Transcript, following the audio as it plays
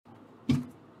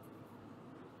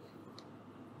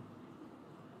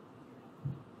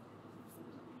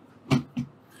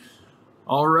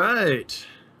All right.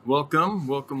 Welcome,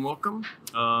 welcome, welcome.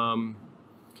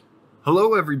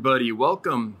 Hello, everybody.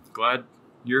 Welcome. Glad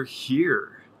you're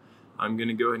here. I'm going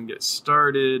to go ahead and get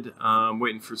started.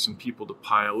 Waiting for some people to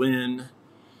pile in.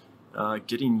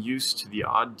 Getting used to the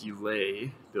odd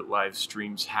delay that live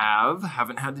streams have.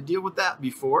 Haven't had to deal with that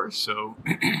before, so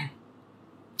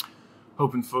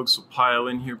hoping folks will pile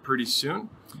in here pretty soon.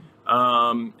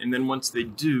 And then once they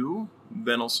do,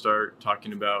 then I'll start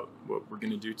talking about what we're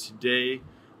going to do today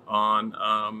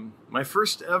on my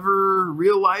first ever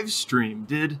real live stream.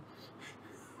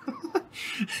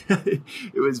 It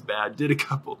was bad. Did a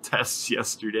couple tests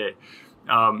yesterday.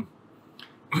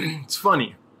 It's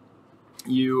funny.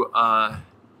 You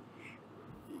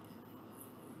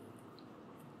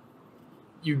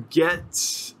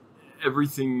get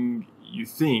everything you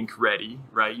think ready,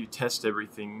 right? You test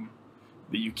everything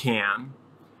that you can,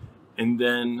 and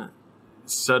then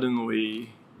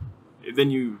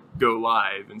you go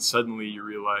live and suddenly you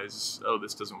realize, oh,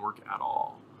 this doesn't work at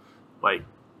all. Like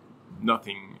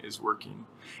nothing is working.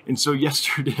 And so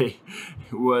yesterday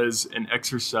was an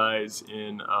exercise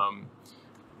in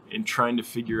trying to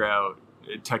figure out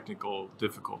technical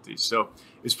difficulties. So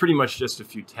it's pretty much just a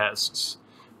few tests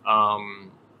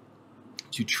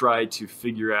to try to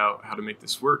figure out how to make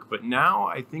this work. But now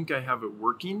I think I have it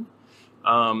working.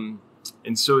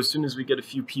 And so as soon as we get a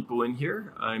few people in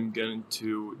here, I'm going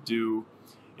to do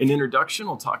an introduction.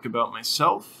 I'll talk about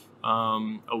myself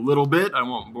a little bit. I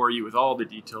won't bore you with all the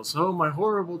details. Oh, my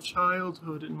horrible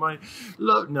childhood and my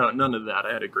love. No, none of that.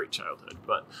 I had a great childhood,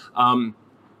 but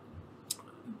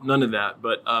none of that.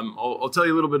 But I'll tell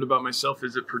you a little bit about myself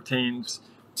as it pertains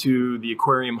to the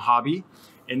aquarium hobby.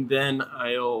 And then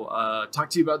I'll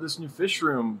talk to you about this new fish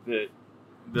room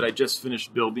that I just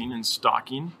finished building and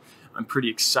stocking. I'm pretty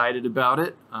excited about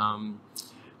it.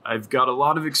 I've got a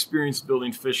lot of experience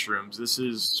building fish rooms. This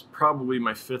is probably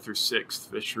my 5th or 6th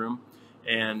fish room,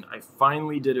 and I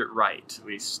finally did it right. At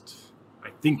least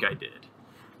I think I did.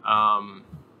 I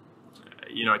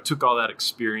took all that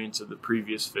experience of the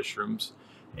previous fish rooms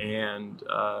and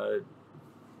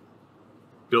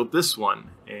built this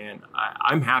one, and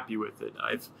I'm happy with it.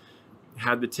 I've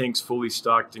had the tanks fully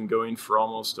stocked and going for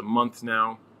almost a month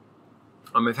now.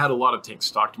 I've had a lot of tanks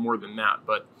stocked, more than that,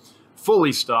 but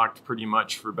fully stocked pretty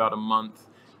much for about a month,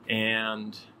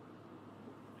 and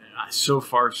so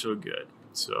far so good.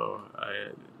 So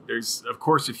there's of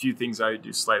course a few things I would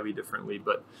do slightly differently,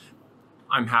 but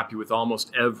I'm happy with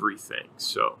almost everything.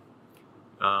 So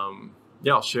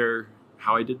yeah, I'll share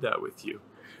how I did that with you.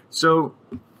 So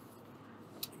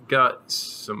got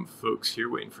some folks here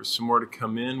waiting for some more to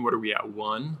come in. What are we at?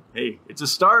 1? Hey, it's a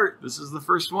start. This is the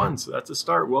first one, so that's a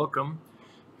start. Welcome,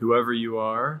 whoever you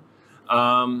are.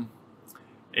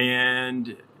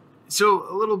 And so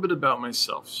a little bit about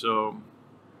myself. So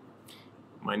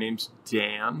my name's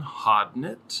Dan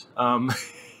Hodnett.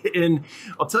 And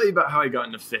I'll tell you about how I got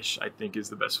into fish, I think is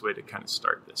the best way to kind of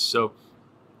start this. So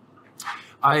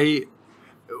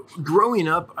growing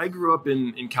up, I grew up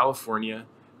in California,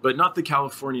 but not the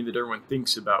California that everyone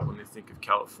thinks about when they think of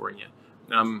California.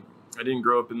 I didn't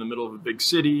grow up in the middle of a big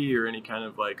city or any kind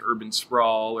of like urban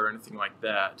sprawl or anything like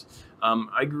that.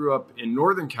 I grew up in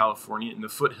Northern California in the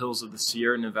foothills of the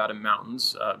Sierra Nevada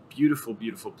mountains. Beautiful,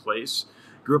 beautiful place.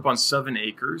 Grew up on 7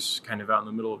 acres, kind of out in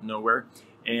the middle of nowhere,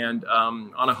 and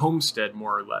on a homestead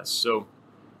more or less. So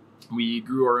we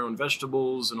grew our own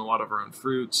vegetables and a lot of our own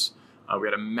fruits. We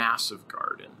had a massive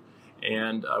garden.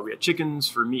 And we had chickens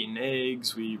for meat and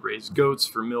eggs. We raised goats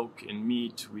for milk and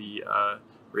meat. We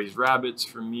raised rabbits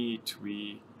for meat.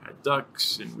 We had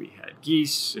ducks and we had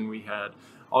geese and we had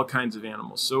all kinds of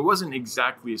animals. So it wasn't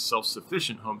exactly a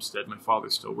self-sufficient homestead. My father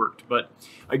still worked, but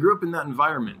I grew up in that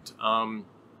environment.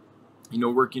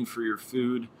 Working for your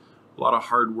food, a lot of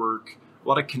hard work, a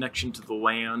lot of connection to the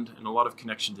land, and a lot of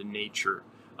connection to nature.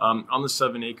 On the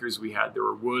 7 acres there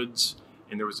were woods,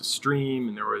 and there was a stream,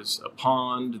 and there was a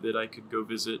pond that I could go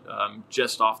visit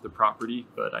just off the property,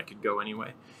 but I could go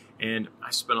anyway. And I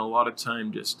spent a lot of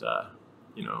time just,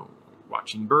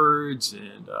 watching birds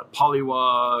and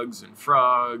pollywogs and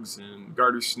frogs and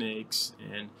garter snakes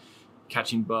and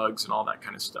catching bugs and all that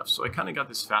kind of stuff. So I kind of got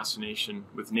this fascination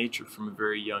with nature from a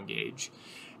very young age.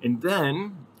 And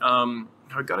then how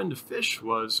I got into fish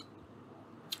was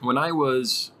when I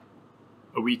was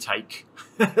a wee tyke.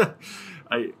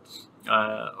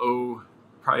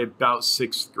 Probably about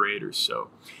 6th grade or so.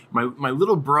 My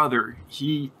little brother,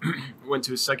 he went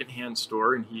to a secondhand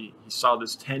store and he saw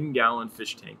this 10-gallon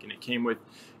fish tank, and it came with,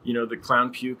 the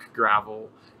clown puke gravel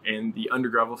and the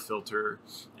undergravel filter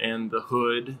and the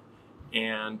hood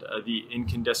and the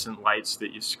incandescent lights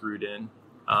that you screwed in.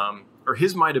 or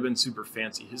his might have been super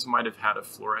fancy. His might have had a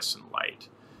fluorescent light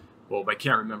bulb. I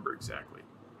can't remember exactly.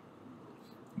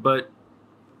 But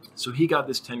so he got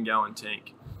this 10-gallon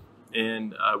tank,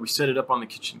 and we set it up on the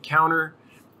kitchen counter.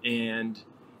 And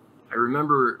I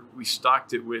remember we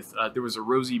stocked it with, there was a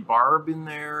rosy barb in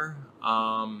there.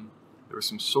 There were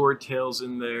some swordtails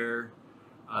in there.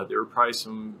 There were probably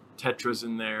some tetras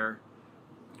in there.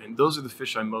 And those are the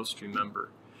fish I most remember.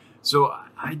 So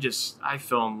I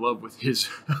fell in love with his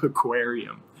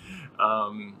aquarium.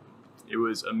 It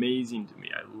was amazing to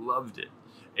me. I loved it.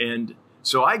 And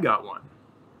so I got one.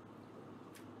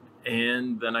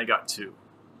 And then I got two.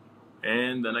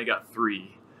 And then I got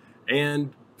three.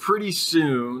 And pretty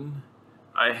soon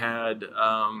I had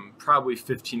probably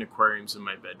 15 aquariums in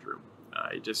my bedroom.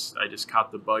 I just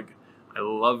caught the bug. I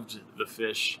loved the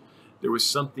fish. There was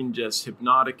something just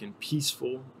hypnotic and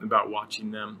peaceful about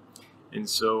watching them. And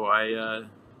so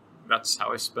that's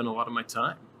how I spent a lot of my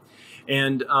time.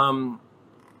 And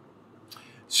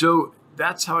so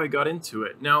that's how I got into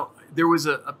it. Now, there was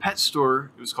a pet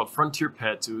store. It was called Frontier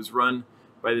Pets. It was run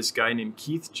by this guy named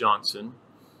Keith Johnson.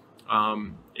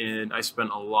 And I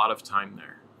spent a lot of time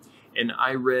there. And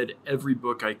I read every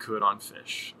book I could on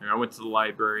fish. And I went to the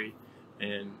library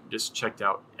and just checked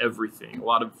out everything. A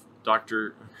lot of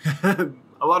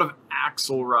a lot of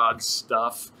Axelrod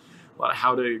stuff, a lot of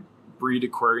how to breed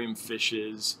aquarium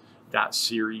fishes, that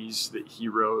series that he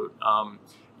wrote.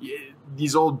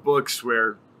 These old books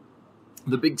where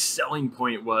the big selling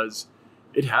point was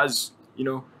it has,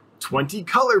 20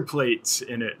 color plates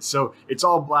in it. So it's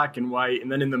all black and white.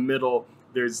 And then in the middle,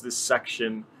 there's this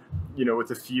section, with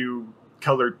a few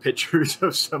colored pictures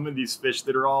of some of these fish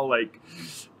that are all like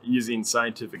using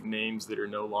scientific names that are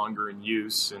no longer in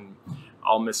use and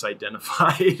all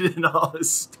misidentified and all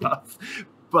this stuff.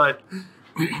 But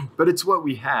it's what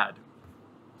we had.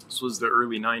 This was the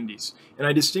early 90s. And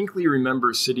I distinctly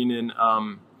remember sitting in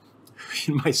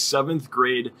my 7th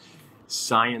grade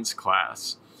science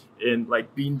class and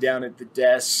like being down at the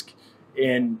desk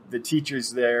and the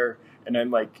teacher's there. And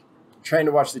I'm like trying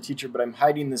to watch the teacher, but I'm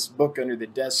hiding this book under the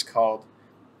desk called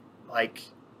like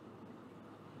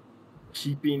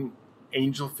Keeping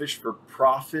Angelfish for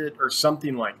Profit or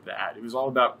something like that. It was all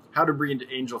about how to breed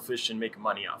angelfish and make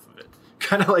money off of it.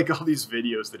 Kind of like all these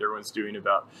videos that everyone's doing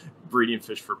about breeding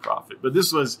fish for profit. But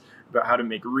this was about how to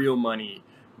make real money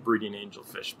breeding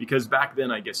angelfish, because back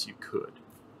then I guess you could.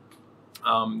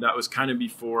 That was kind of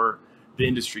before the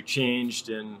industry changed,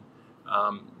 and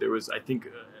there was, I think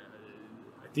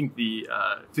the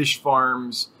fish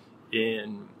farms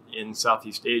in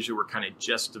Southeast Asia were kind of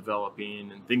just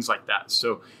developing and things like that.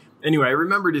 So anyway, I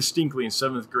remember distinctly in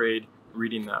 7th grade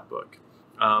reading that book.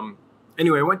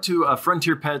 Anyway, I went to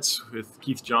Frontier Pets with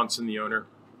Keith Johnson, the owner,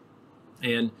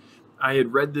 and I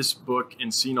had read this book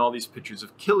and seen all these pictures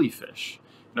of killifish.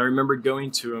 And I remember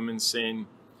going to him and saying,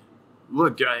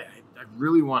 look, I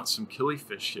really want some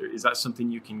killifish here. Is that something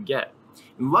you can get?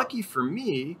 And lucky for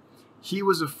me, he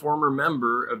was a former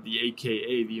member of the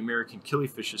AKA, the American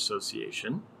Killifish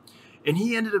Association. And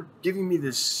he ended up giving me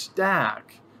this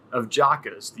stack of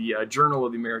JACAs, the Journal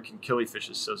of the American Killifish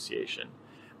Association,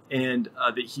 and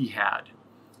that he had.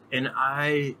 And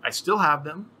I still have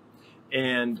them.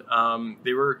 And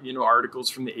they were, articles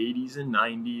from the 80s and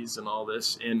 90s and all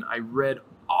this. And I read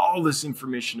all this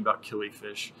information about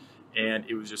killifish, and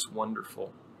it was just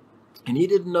wonderful. And he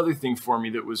did another thing for me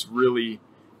that was really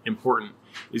important,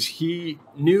 is he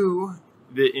knew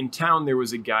that in town there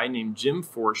was a guy named Jim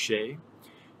Forshey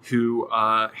who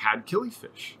had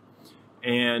killifish.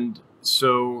 And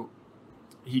so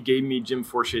he gave me Jim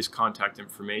Forshey's contact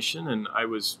information, and I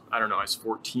was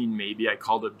 14 maybe. I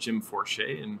called up Jim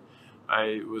Forshey and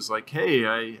I was like, hey,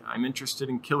 I'm interested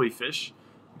in killifish.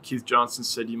 Keith Johnson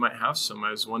said you might have some.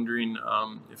 I was wondering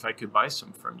if I could buy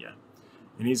some from you.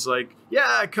 And he's like,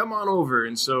 yeah, come on over.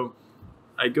 And so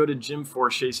I go to Jim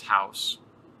Forshey's house.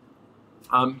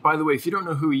 By the way, if you don't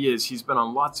know who he is, he's been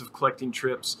on lots of collecting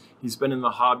trips. He's been in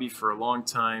the hobby for a long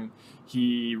time.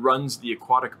 He runs the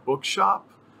Aquatic Bookshop.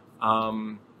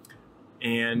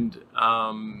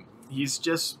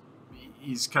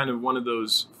 He's kind of one of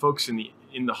those folks in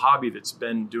the hobby that's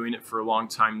been doing it for a long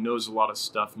time, knows a lot of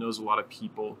stuff, knows a lot of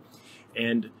people.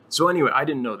 And so anyway, I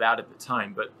didn't know that at the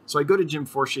time. But so I go to Jim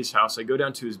Forshey's house, I go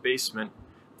down to his basement,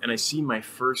 and I see my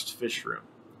first fish room,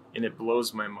 and it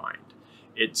blows my mind.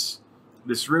 It's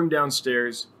this room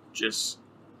downstairs, just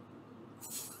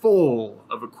full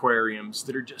of aquariums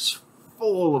that are just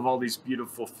full of all these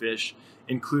beautiful fish,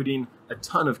 including a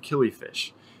ton of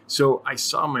killifish. So I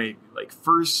saw my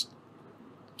first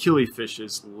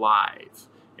killifish live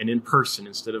and in person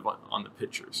instead of on the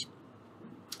pictures.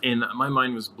 And my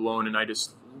mind was blown, and I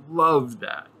just loved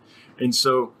that. And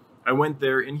so I went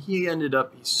there, and he's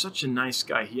such a nice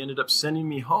guy. He ended up sending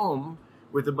me home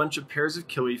with a bunch of pairs of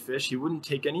killifish. He wouldn't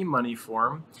take any money for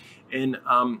them. And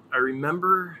I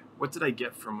remember, what did I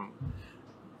get from him?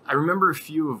 I remember a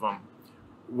few of them.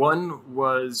 One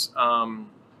was a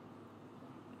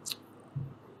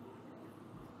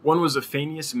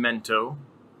Phanius mento,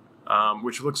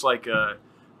 which looks like a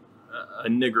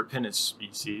Nigropenis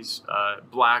species,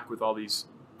 black with all these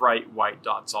bright white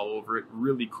dots all over it.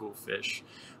 Really cool fish.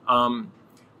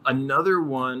 Another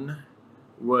one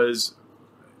was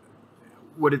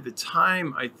what at the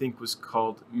time I think was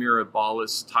called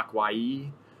Mirabilis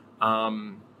taquai.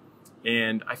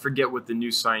 And I forget what the new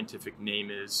scientific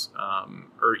name is,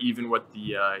 or even what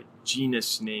the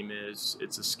genus name is.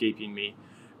 It's escaping me.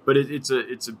 But it's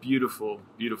a beautiful,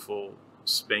 beautiful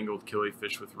spangled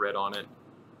killifish with red on it.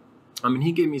 And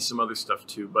he gave me some other stuff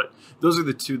too, but those are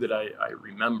the two that I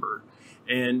remember.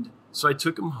 And so I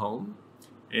took him home,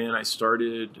 and I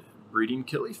started breeding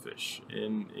killifish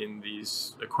in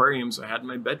these aquariums I had in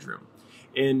my bedroom.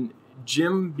 And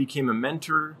Jim became a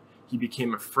mentor. He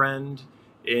became a friend.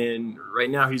 And right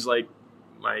now he's like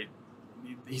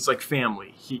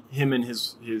family. Him and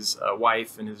his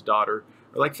wife and his daughter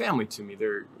are like family to me.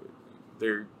 They're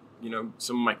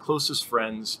some of my closest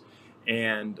friends.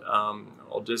 And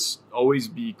I'll just always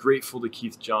be grateful to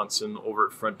Keith Johnson over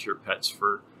at Frontier Pets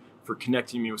for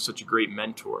connecting me with such a great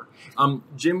mentor.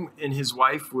 Jim and his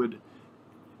wife would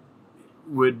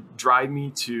drive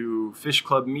me to fish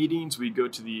club meetings. We'd go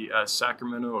to the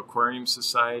Sacramento Aquarium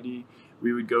Society.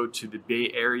 We would go to the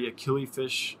Bay Area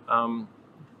Killifish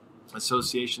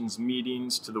Association's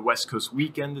meetings, to the West Coast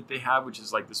Weekend that they have, which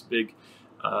is like this big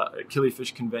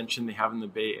killifish convention they have in the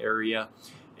Bay Area.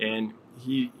 And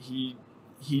he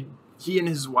and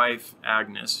his wife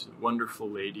Agnes, wonderful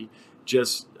lady,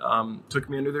 just took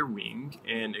me under their wing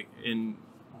and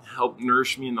helped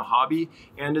nourish me in the hobby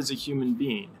and as a human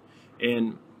being.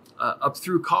 And up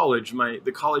through college,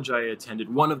 the college I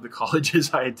attended, one of the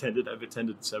colleges I attended, I've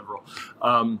attended several,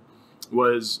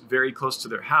 was very close to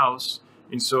their house.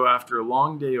 And so after a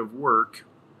long day of work,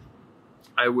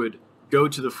 I would go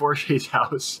to the Forget's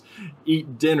house,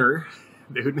 eat dinner.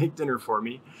 They would make dinner for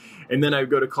me. And then I would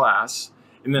go to class.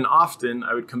 And then often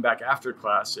I would come back after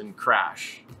class and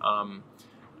crash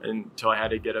until I had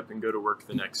to get up and go to work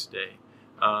the next day.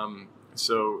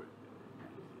 So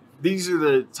these are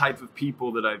the type of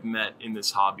people that I've met in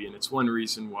this hobby, and it's one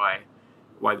reason why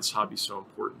this hobby is so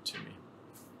important to me.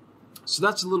 So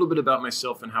that's a little bit about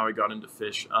myself and how I got into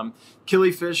fish.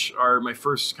 Killifish are my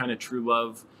first kind of true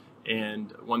love,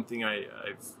 and one thing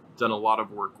I've done a lot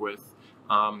of work with.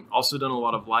 Also done a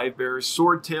lot of live bears.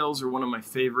 Swordtails are one of my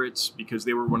favorites because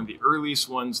they were one of the earliest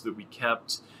ones that we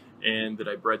kept and that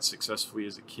I bred successfully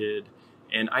as a kid.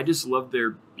 And I just love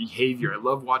their behavior. I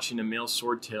love watching a male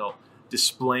swordtail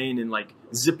displaying and like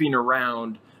zipping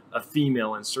around a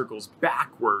female in circles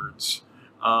backwards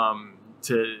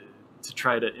to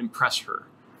try to impress her.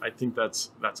 I think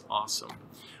that's awesome.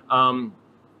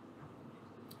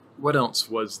 What else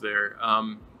was there?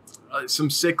 Some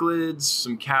cichlids,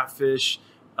 some catfish,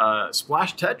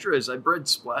 splash tetras. I bred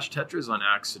splash tetras on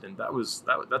accident.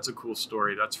 That's a cool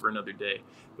story. That's for another day.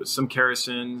 But some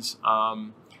characins,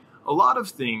 a lot of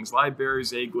things: live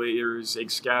bears, egg layers, egg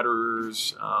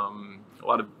scatterers, a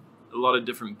lot of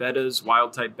different bettas,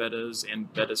 wild type bettas,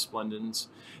 and betta splendens.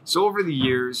 So over the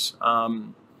years,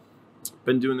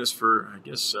 been doing this for, I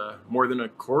guess, more than a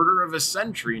quarter of a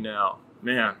century now.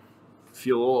 Man, I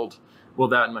feel old. Well,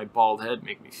 that and my bald head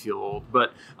make me feel old.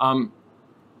 But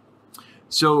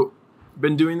so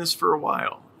been doing this for a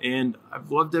while, and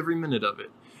I've loved every minute of it.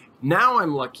 Now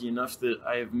I'm lucky enough that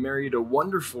I have married a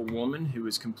wonderful woman who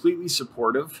is completely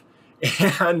supportive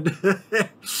and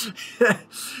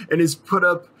and has put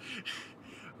up,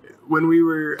 when we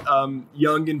were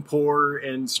young and poor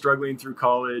and struggling through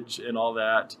college and all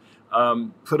that,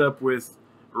 put up with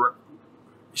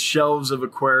shelves of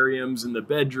aquariums in the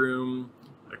bedroom,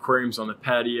 aquariums on the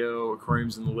patio,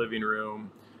 aquariums in the living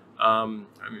room. I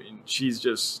mean, she's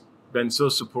just been so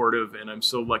supportive, and I'm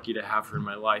so lucky to have her in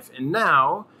my life. And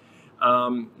now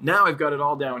I've got it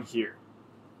all down here.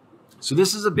 So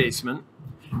this is a basement,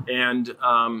 and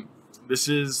this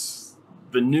is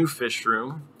the new fish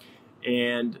room,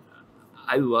 and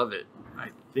I love it. I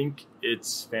think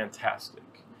it's fantastic.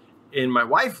 And my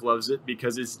wife loves it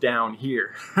because it's down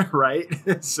here, right?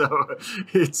 So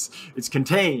it's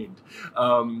contained,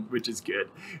 which is good.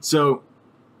 So,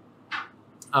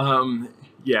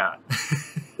 yeah.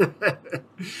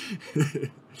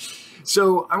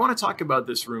 So I want to talk about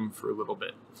this room for a little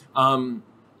bit. A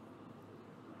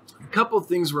couple of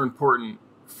things were important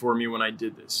for me when I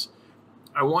did this.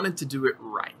 I wanted to do it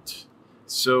right.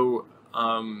 So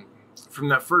from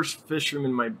that first fish room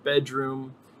in my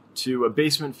bedroom to a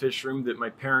basement fish room that my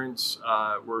parents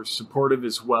were supportive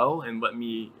as well and let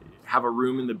me have a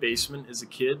room in the basement as a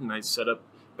kid, and I set up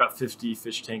about 50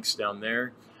 fish tanks down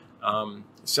there.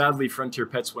 Sadly, Frontier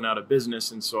Pets went out of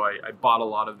business, and so I bought a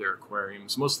lot of their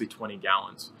aquariums, mostly 20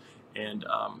 gallons, and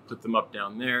put them up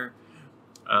down there.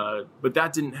 But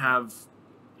that didn't have,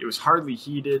 it was hardly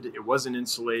heated, it wasn't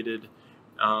insulated,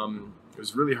 it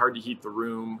was really hard to heat the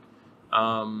room.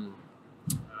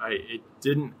 I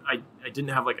didn't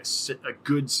have like a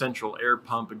good central air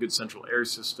pump, a good central air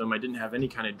system. I didn't have any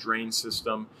kind of drain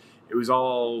system. It was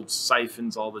all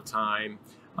siphons all the time.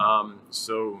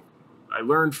 So I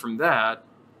learned from that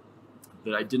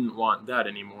I didn't want that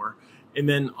anymore. And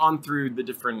then on through the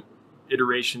different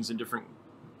iterations in different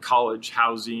college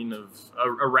housing of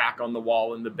a rack on the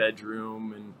wall in the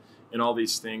bedroom and all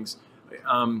these things.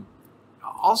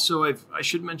 Also, I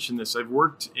should mention this. I've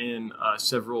worked in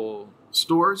several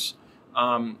stores.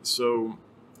 So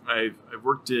I've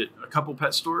worked at a couple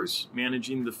pet stores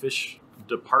managing the fish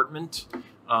department,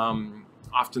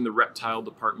 often the reptile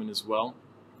department as well.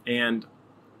 And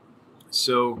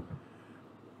so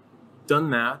done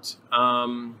that.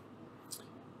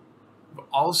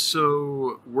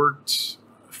 Also worked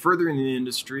further in the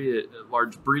industry at a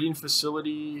large breeding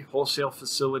facility, wholesale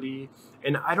facility.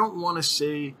 And I don't want to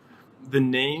say the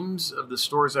names of the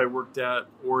stores I worked at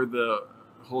or the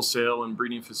wholesale and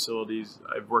breeding facilities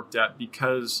I've worked at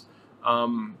because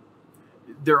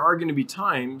there are going to be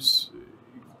times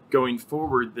going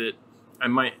forward that I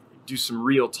might do some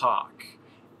real talk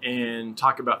and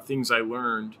talk about things I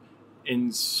learned.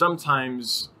 And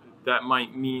sometimes that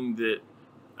might mean that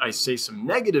I say some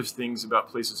negative things about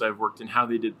places I've worked and how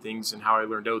they did things and how I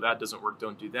learned, oh, that doesn't work,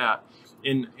 don't do that.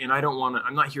 And I don't want to,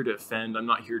 I'm not here to offend. I'm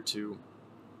not here to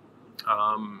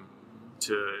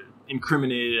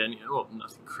incriminate any, well,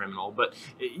 nothing criminal, but,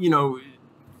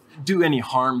 do any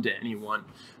harm to anyone.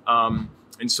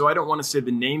 And so I don't want to say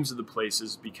the names of the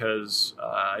places because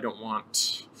I don't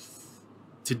want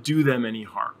to do them any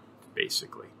harm,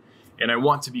 basically. And I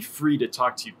want to be free to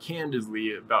talk to you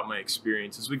candidly about my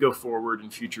experience as we go forward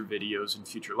in future videos and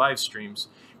future live streams.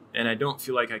 And I don't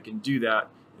feel like I can do that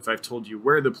if I've told you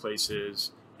where the place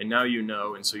is and now you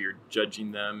know, and so you're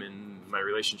judging them and my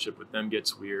relationship with them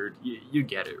gets weird. You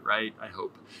get it, right? I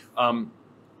hope.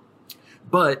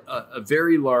 But a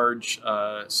very large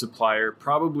supplier,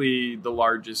 probably the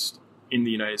largest in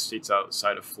the United States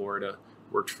outside of Florida,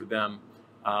 worked for them.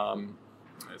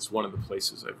 It's one of the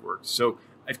places I've worked. So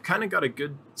I've kind of got a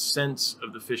good sense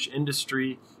of the fish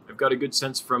industry. I've got a good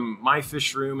sense from my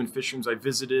fish room and fish rooms I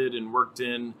visited and worked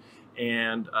in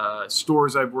and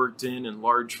stores I've worked in and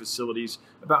large facilities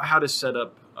about how to set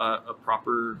up a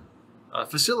proper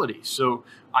facility. So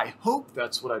I hope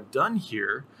that's what I've done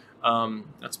here.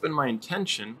 That's been my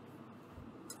intention.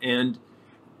 And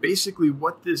basically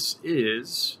what this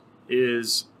is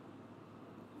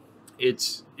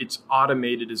it's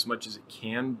automated as much as it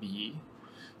can be.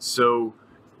 So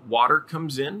water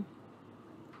comes in,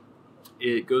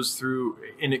 it goes through,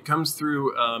 and it comes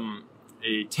through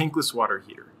a tankless water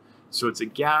heater. So it's a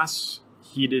gas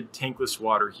heated tankless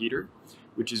water heater,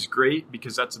 which is great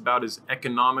because that's about as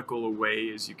economical a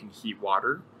way as you can heat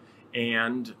water.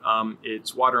 And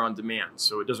it's water on demand,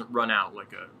 so it doesn't run out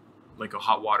like a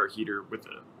hot water heater with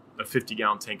a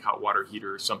 50-gallon tank hot water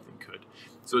heater or something could.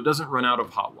 So it doesn't run out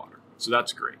of hot water, so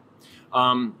that's great.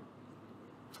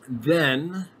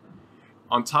 Then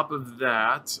on top of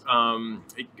that,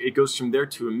 it goes from there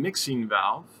to a mixing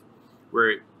valve where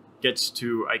it gets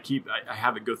to, I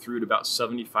have it go through at about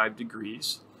 75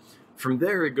 degrees. From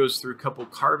there, it goes through a couple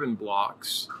carbon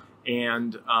blocks,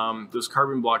 and those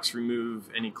carbon blocks remove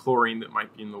any chlorine that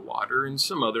might be in the water and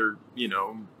some other,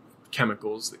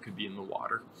 chemicals that could be in the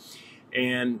water.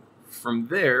 And from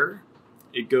there,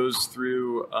 it goes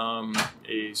through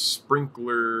a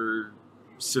sprinkler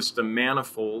system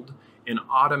manifold and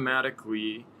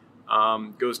automatically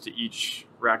goes to each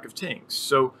rack of tanks.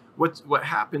 So what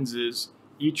happens is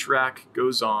each rack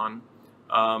goes on.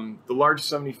 The large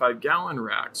 75-gallon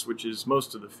racks, which is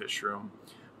most of the fish room,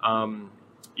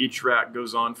 each rack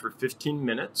goes on for 15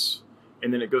 minutes,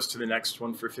 and then it goes to the next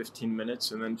one for 15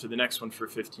 minutes, and then to the next one for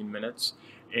 15 minutes,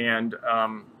 and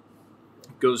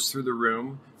goes through the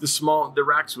room. The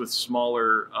racks with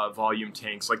smaller volume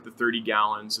tanks, like the 30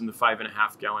 gallons and the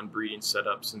 5.5-gallon breeding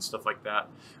setups and stuff like that,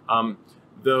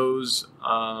 those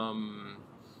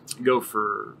go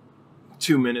for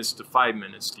 2 minutes to 5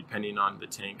 minutes, depending on the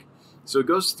tank. So it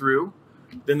goes through,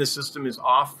 then the system is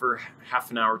off for half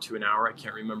an hour to an hour. I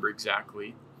can't remember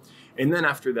exactly. And then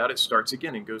after that, it starts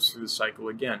again and goes through the cycle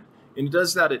again. And it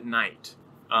does that at night.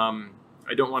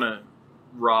 I don't want to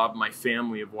rob my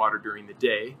family of water during the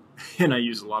day, and I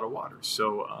use a lot of water.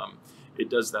 So it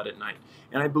does that at night.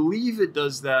 And I believe it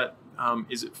does that,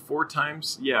 is it 4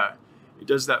 times? Yeah, it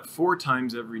does that 4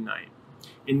 times every night.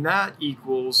 And that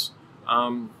equals,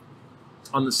 on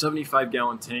the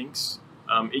 75-gallon tanks,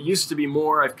 it used to be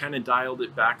more. I've kind of dialed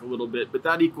it back a little bit, but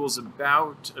that equals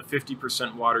about a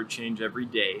 50% water change every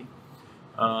day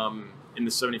in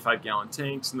the 75-gallon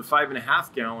tanks. In the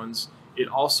 5.5 gallons, it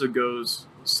also goes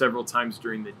several times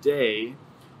during the day.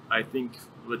 I think,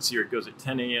 let's see here, it goes at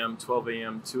 10 a.m., 12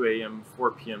 a.m., 2 a.m.,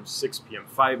 4 p.m., 6 p.m.,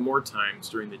 5 more times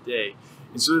during the day.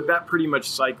 And so that pretty much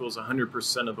cycles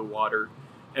 100% of the water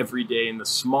every day in the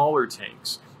smaller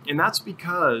tanks. And that's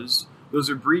because those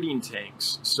are breeding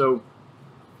tanks. So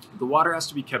the water has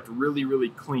to be kept really, really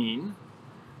clean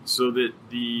so that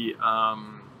the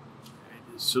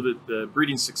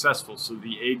breeding's successful, so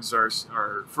the eggs are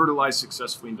fertilized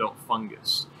successfully and don't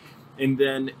fungus. And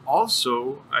then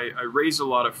also, I raise a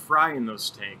lot of fry in those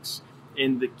tanks.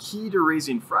 And the key to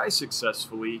raising fry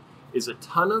successfully is a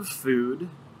ton of food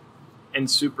and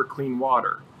super clean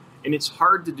water. And it's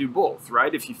hard to do both,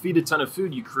 right? If you feed a ton of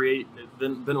food, you create,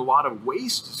 then a lot of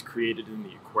waste is created in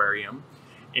the aquarium.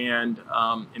 And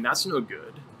that's no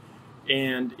good.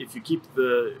 And if you keep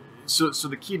so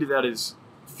the key to that is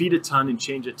feed a ton and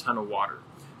change a ton of water.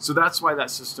 So that's why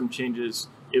that system changes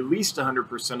at least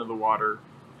 100% of the water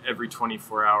every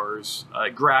 24 hours,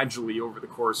 gradually over the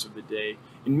course of the day,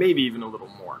 and maybe even a little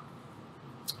more.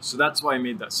 So that's why I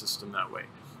made that system that way.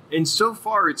 And so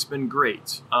far, it's been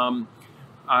great.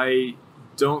 I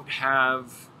don't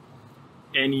have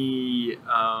any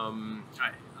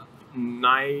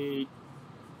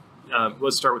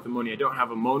let's start with ammonia. I don't have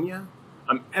ammonia.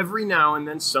 Every now and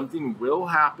then something will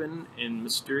happen, and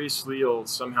mysteriously you'll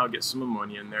somehow get some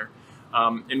ammonia in there.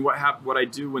 And what I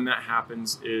do when that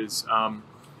happens is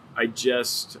I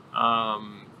just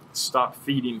stop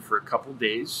feeding for a couple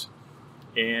days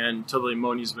until the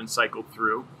ammonia's been cycled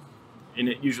through, and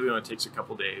it usually only takes a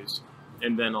couple days.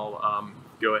 And then I'll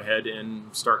go ahead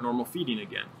and start normal feeding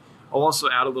again. I'll also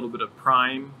add a little bit of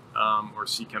Prime or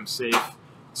Seachem Safe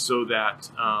so that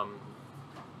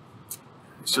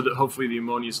hopefully the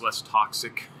ammonia is less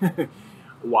toxic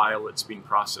while it's being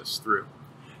processed through.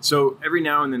 So every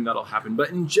now and then that'll happen. But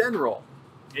in general,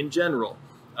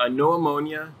 no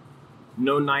ammonia,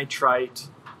 no nitrite,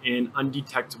 and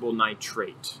undetectable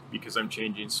nitrate, because I'm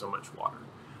changing so much water.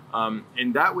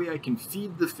 And that way I can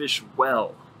feed the fish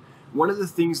well. One of the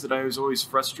things that I was always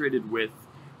frustrated with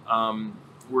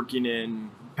working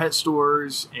in pet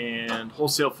stores and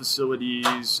wholesale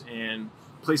facilities and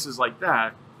places like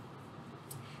that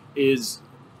is,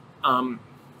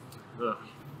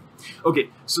 okay,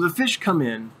 so the fish come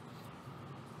in,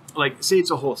 like say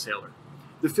it's a wholesaler.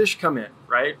 The fish come in,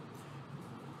 right?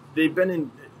 They've been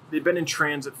in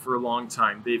transit for a long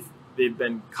time. They've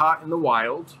been caught in the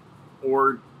wild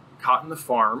or caught in the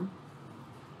farm,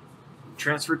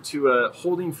 transferred to a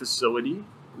holding facility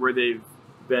where they've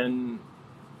been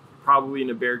probably in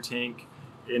a bear tank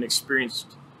and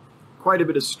experienced quite a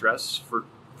bit of stress for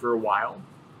a while.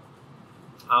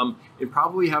 And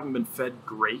probably haven't been fed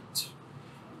great,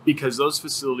 because those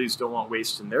facilities don't want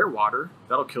waste in their water.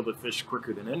 That'll kill the fish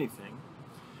quicker than anything.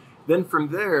 Then from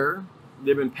there,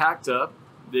 they've been packed up.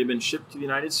 They've been shipped to the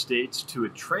United States to a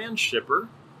transshipper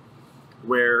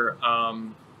where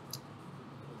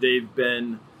they've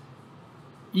been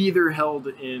either held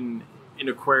in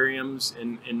aquariums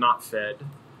and not fed.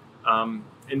 And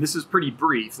this is pretty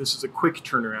brief. This is a quick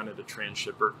turnaround at a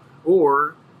transshipper.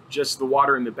 Or just the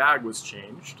water in the bag was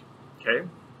changed. Okay.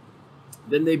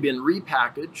 Then they've been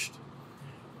repackaged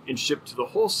and shipped to the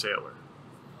wholesaler.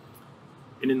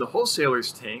 And in the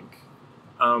wholesaler's tank,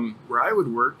 where I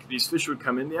would work, these fish would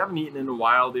come in. They haven't eaten in a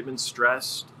while. They've been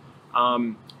stressed.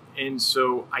 And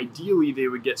so ideally, they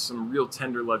would get some real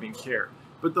tender, loving care.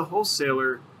 But the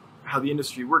wholesaler, how the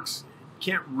industry works,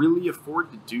 can't really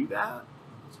afford to do that.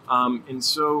 And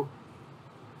so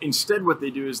instead, what they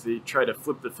do is they try to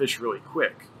flip the fish really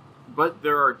quick. But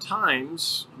there are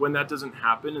times when that doesn't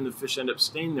happen and the fish end up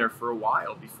staying there for a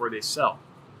while before they sell.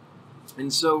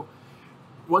 And so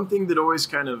one thing that always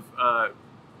kind of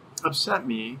upset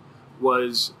me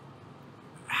was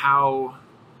how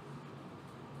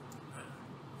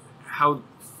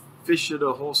fish at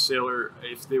a wholesaler,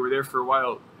 if they were there for a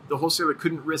while, the wholesaler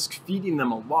couldn't risk feeding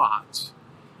them a lot.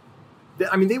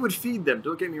 I mean, they would feed them,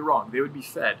 don't get me wrong, they would be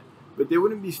fed, but they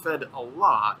wouldn't be fed a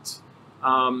lot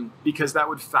because that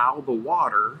would foul the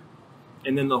water,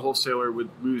 and then the wholesaler would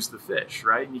lose the fish,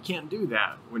 right? And you can't do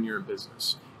that when you're in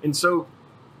business. And so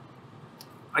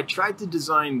I tried to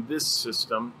design this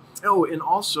system. Oh, and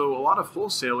also a lot of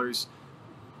wholesalers,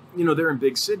 they're in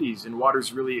big cities and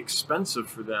water's really expensive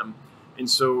for them. And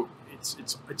so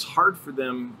it's hard for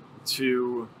them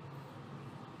to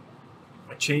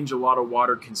change a lot of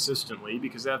water consistently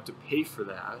because they have to pay for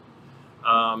that.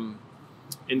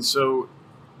 And so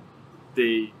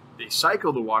they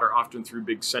cycle the water often through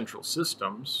big central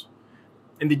systems,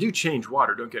 and they do change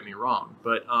water, don't get me wrong,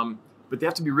 but they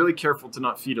have to be really careful to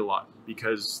not feed a lot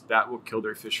because that will kill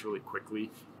their fish really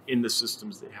quickly in the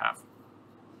systems they have.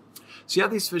 So you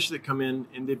have these fish that come in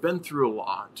and they've been through a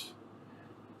lot,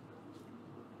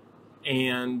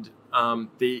 and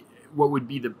what would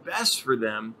be the best for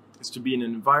them is to be in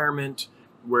an environment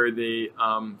where they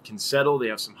can settle, they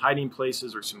have some hiding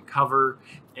places or some cover,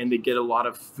 and they get a lot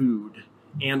of food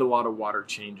and a lot of water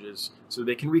changes so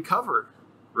they can recover,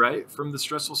 right, from the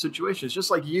stressful situations. Just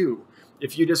like you,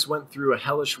 if you just went through a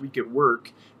hellish week at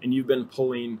work and you've been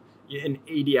pulling in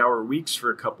 80-hour weeks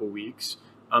for a couple weeks,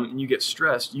 and you get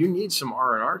stressed, you need some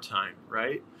R&R time,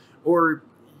 right? Or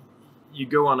you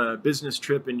go on a business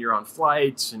trip and you're on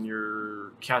flights and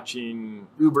you're catching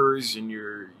Ubers and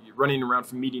you're running around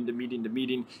from meeting to meeting to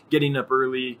meeting, getting up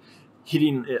early,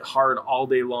 hitting it hard all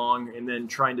day long, and then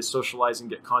trying to socialize and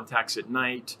get contacts at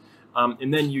night.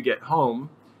 And then you get home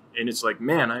and it's like,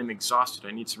 man, I'm exhausted.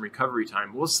 I need some recovery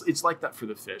time. Well, it's like that for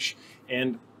the fish.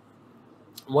 And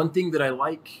one thing that I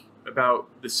like about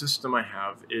the system I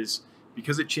have is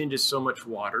because it changes so much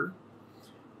water,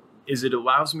 is it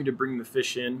allows me to bring the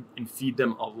fish in and feed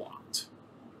them a lot.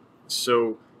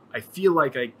 So I feel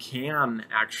like I can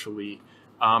actually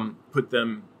put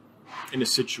them in a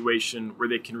situation where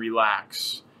they can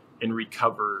relax and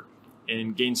recover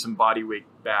and gain some body weight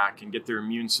back and get their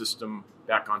immune system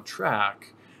back on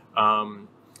track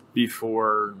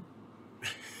before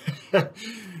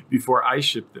I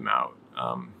ship them out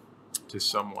to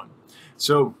someone.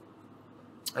 So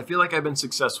I feel like I've been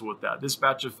successful with that. This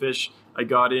batch of fish I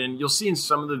got in, you'll see in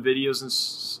some of the videos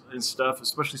and stuff,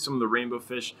 especially some of the rainbow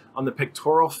fish, on the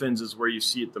pectoral fins is where you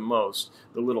see it the most.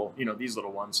 The little, these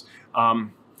little ones,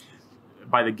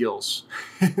 by the gills,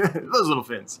 those little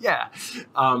fins. Yeah.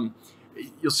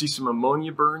 You'll see some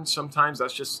ammonia burns sometimes.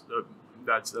 That's just,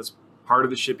 that's part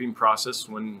of the shipping process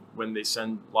when they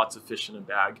send lots of fish in a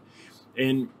bag.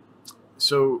 And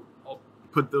so I'll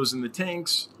put those in the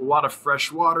tanks, a lot of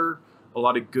fresh water, a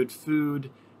lot of good food,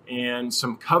 and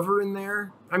some cover in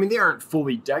there. I mean, they aren't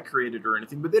fully decorated or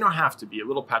anything, but they don't have to be. A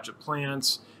little patch of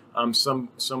plants,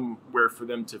 somewhere for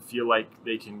them to feel like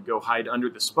they can go hide under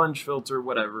the sponge filter,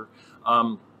 whatever.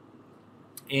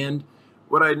 And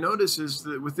what I noticed is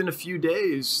that within a few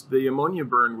days, the ammonia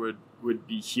burn would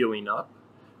be healing up,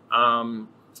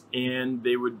 and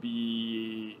they would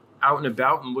be out and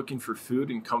about and looking for food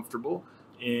and comfortable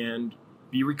and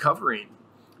be recovering.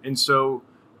 And so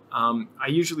I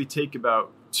usually take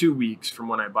about 2 weeks from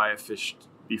when I buy a fish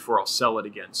before I'll sell it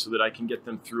again, so that I can get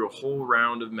them through a whole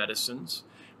round of medicines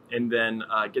and then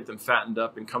get them fattened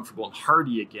up and comfortable and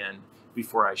hardy again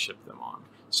before I ship them on.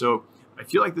 So I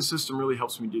feel like the system really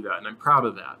helps me do that, and I'm proud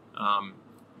of that.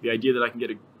 The idea that I can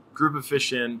get a group of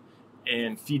fish in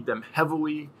and feed them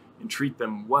heavily and treat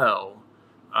them well,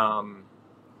 and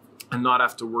not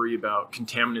have to worry about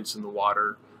contaminants in the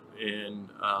water and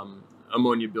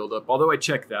ammonia buildup. Although I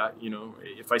check that,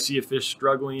 if I see a fish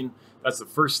struggling, that's the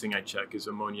first thing I check is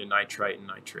ammonia, nitrite, and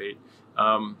nitrate.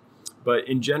 But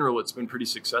in general, it's been pretty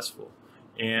successful.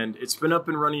 And it's been up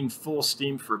and running full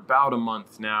steam for about a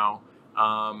month now.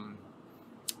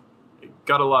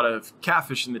 Got a lot of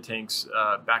catfish in the tanks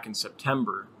back in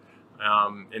September,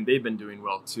 and they've been doing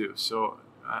well too. So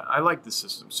I like the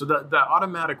system. So the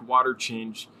automatic water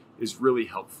change is really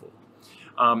helpful.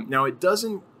 Now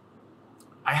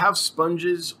I have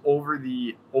sponges over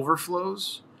the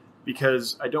overflows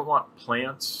because I don't want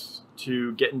plants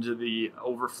to get into the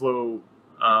overflow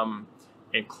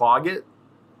and clog it,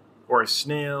 or a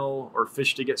snail or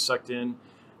fish to get sucked in,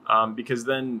 because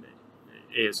then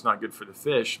A, it's not good for the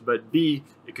fish, but B,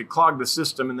 it could clog the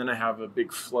system, and then I have a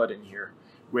big flood in here,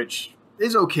 which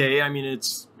is okay. I mean,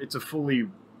 it's a fully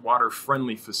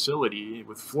water-friendly facility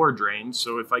with floor drains,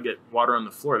 so if I get water on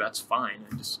the floor, that's fine.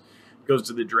 It just goes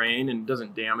to the drain and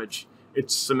doesn't damage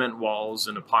its cement walls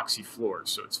and epoxy floors,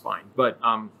 so it's fine. But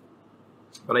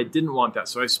I didn't want that,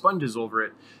 so I have sponges over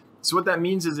it. So what that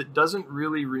means is it doesn't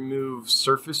really remove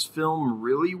surface film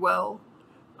really well,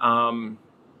 and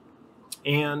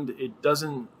it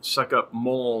doesn't suck up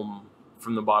mulm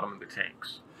from the bottom of the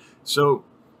tanks. So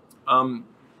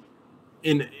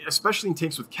especially in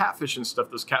tanks with catfish and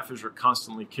stuff, those catfish are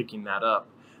constantly kicking that up.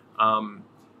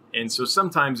 And so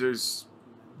sometimes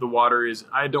the water is,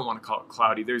 I don't want to call it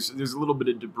cloudy. There's a little bit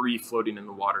of debris floating in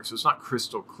the water, so it's not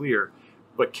crystal clear,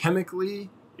 but chemically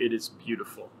it is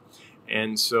beautiful.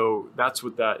 And so that's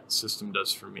what that system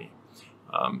does for me.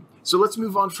 So let's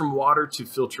move on from water to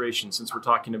filtration, since we're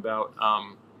talking about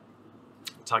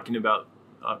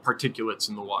particulates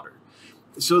in the water.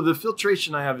 So the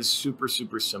filtration I have is super,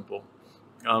 super simple.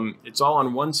 It's all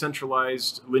on one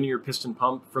centralized linear piston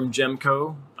pump from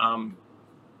Gemco.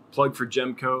 Plug for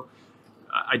Gemco.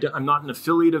 I'm not an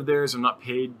affiliate of theirs. I'm not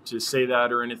paid to say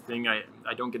that or anything. I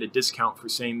don't get a discount for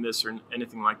saying this or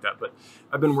anything like that. But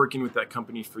I've been working with that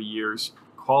company for years.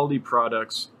 Quality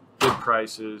products, good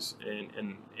prices,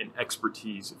 and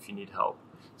expertise if you need help.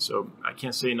 So I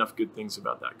can't say enough good things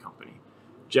about that company.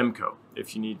 Gemco,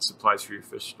 if you need supplies for your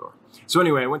fish store. So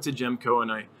anyway, I went to Gemco and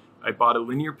I bought a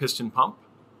linear piston pump.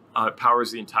 It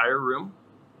powers the entire room.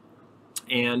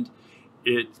 And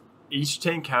each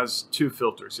tank has 2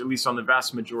 filters, at least on the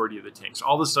vast majority of the tanks.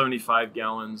 All the 75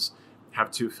 gallons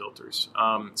have 2 filters.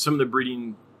 Some of the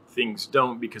breeding things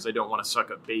don't, because I don't want to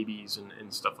suck up babies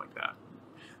and stuff like that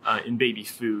in baby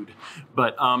food.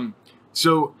 But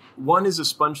so one is a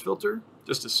sponge filter,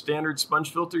 just a standard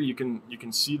sponge filter. You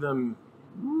can see them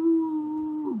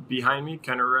behind me,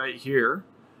 kind of right here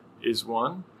is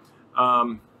one.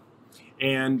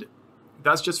 And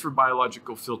that's just for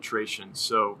biological filtration.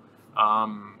 So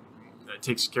it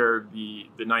takes care of the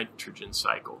nitrogen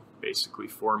cycle basically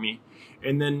for me.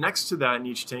 And then next to that in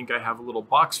each tank, I have a little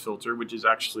box filter, which is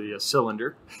actually a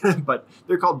cylinder, but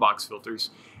they're called box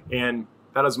filters. And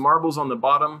that has marbles on the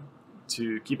bottom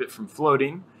to keep it from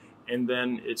floating. And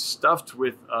then it's stuffed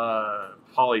with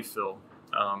polyfill.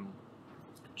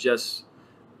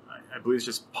 I believe it's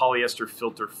just polyester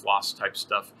filter floss type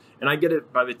stuff. And I get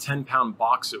it by the 10-pound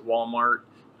box at Walmart.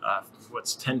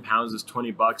 What's 10 pounds is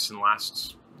 $20 and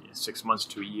lasts 6 months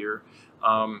to a year.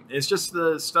 It's just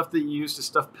the stuff that you use to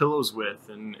stuff pillows with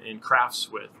and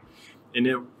crafts with.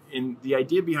 And the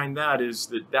idea behind that is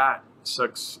that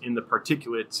sucks in the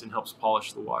particulates and helps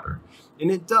polish the water. And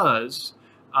it does,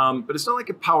 but it's not like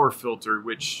a power filter,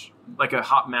 which like a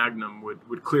hot magnum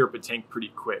would clear up a tank pretty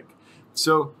quick.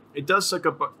 So it does suck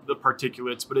up the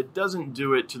particulates, but it doesn't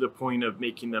do it to the point of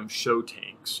making them show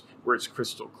tanks where it's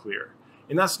crystal clear.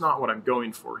 And that's not what I'm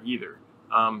going for either.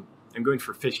 I'm going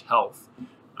for fish health.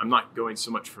 I'm not going so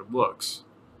much for looks.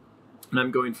 And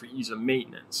I'm going for ease of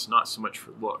maintenance, not so much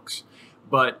for looks.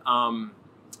 But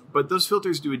those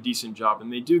filters do a decent job,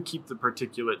 and they do keep the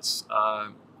particulates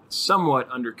somewhat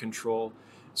under control.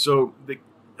 So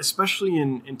especially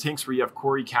in tanks where you have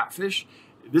cory catfish,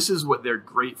 this is what they're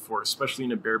great for, especially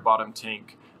in a bare bottom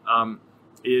tank,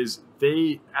 is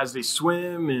as they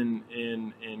swim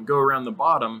and go around the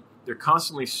bottom, they're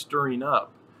constantly stirring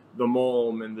up the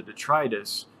mulm and the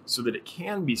detritus so that it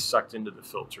can be sucked into the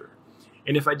filter.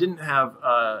 And if I didn't have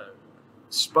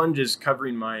sponges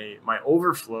covering my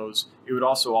overflows, it would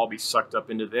also all be sucked up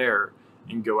into there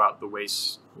and go out the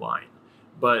waste line.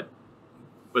 But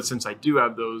since I do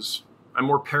have those, I'm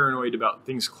more paranoid about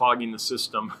things clogging the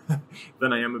system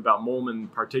than I am about mulm and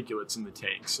particulates in the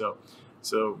tank.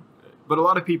 But a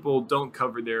lot of people don't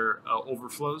cover their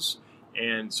overflows,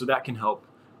 and so that can help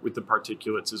with the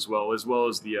particulates as well as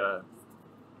the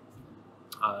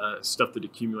stuff that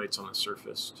accumulates on the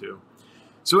surface too.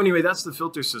 So anyway, that's the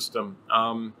filter system.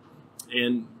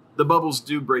 And the bubbles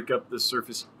do break up the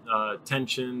surface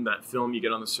tension, that film you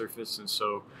get on the surface. And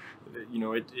so,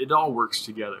 it all works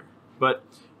together. But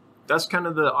that's kind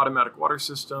of the automatic water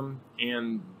system.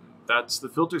 And that's the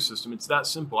filter system. It's that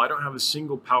simple. I don't have a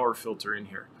single power filter in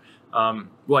here.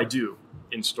 Well, I do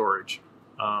in storage.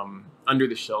 Under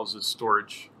the shelves is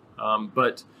storage.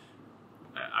 But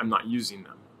I'm not using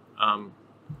them.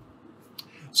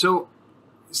 So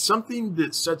something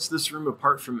that sets this room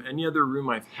apart from any other room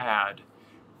I've had,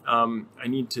 I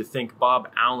need to thank Bob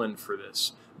Allen for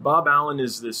this. Bob Allen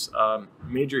is this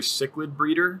major cichlid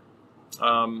breeder,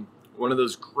 one of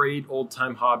those great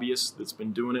old-time hobbyists that's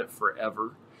been doing it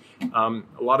forever. A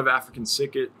lot of African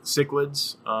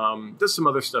cichlids, does some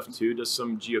other stuff too, does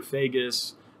some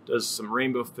geophagus, does some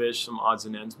rainbow fish, some odds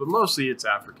and ends, but mostly it's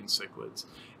African cichlids.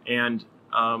 And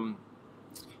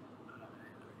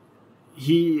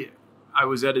I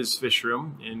was at his fish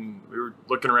room and we were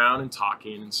looking around and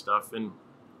talking and stuff, and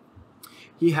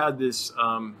he had this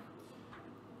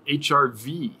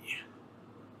HRV,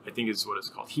 I think is what it's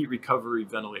called, heat recovery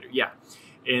ventilator. Yeah.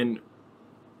 And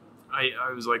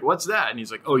I was like, what's that? And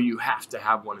he's like, oh, you have to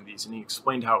have one of these. And he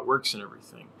explained how it works and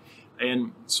everything.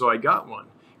 And so I got one.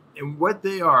 And what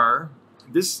they are,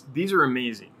 these are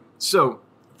amazing. So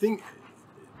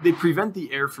they prevent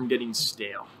the air from getting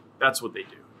stale. That's what they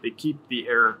do. They keep the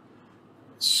air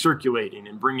circulating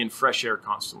and bringing fresh air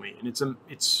constantly. And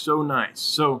it's so nice.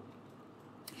 So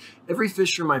every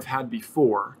fish room I've had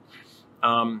before,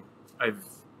 they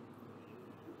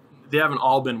haven't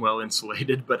all been well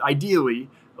insulated, but ideally,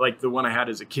 like the one I had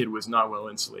as a kid was not well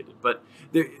insulated. But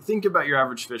think about your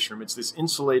average fish room. It's this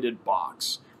insulated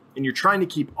box, and you're trying to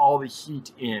keep all the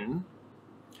heat in,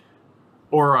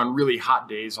 or on really hot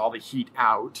days, all the heat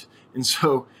out. And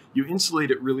so you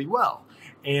insulate it really well.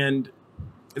 And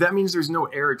that means there's no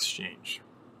air exchange.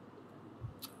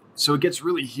 So it gets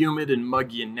really humid and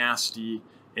muggy and nasty.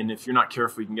 And if you're not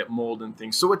careful, you can get mold and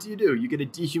things. So what do? You get a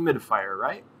dehumidifier,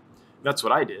 right? That's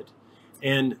what I did.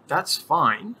 And that's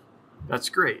fine. That's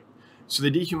great. So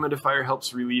the dehumidifier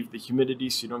helps relieve the humidity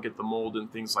so you don't get the mold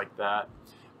and things like that.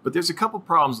 But there's a couple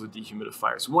problems with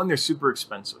dehumidifiers. One, they're super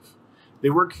expensive. They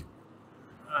work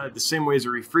the same way as a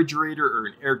refrigerator or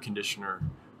an air conditioner,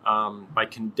 by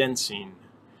condensing.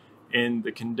 And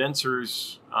the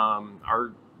condensers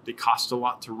they cost a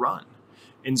lot to run.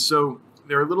 And so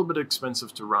they're a little bit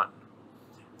expensive to run.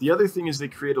 The other thing is they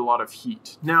create a lot of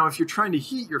heat. Now, if you're trying to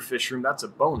heat your fish room, that's a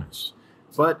bonus.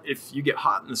 But if you get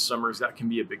hot in the summers, that can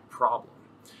be a big problem.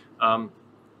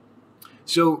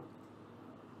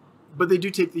 But they do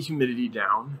take the humidity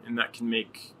down, and that can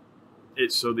make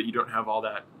it so that you don't have all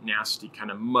that nasty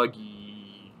kind of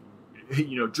muggy,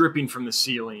 dripping from the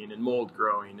ceiling and mold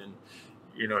growing and,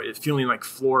 it feeling like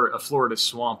a Florida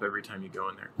swamp every time you go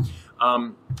in there.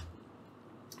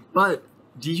 But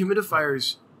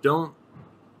dehumidifiers don't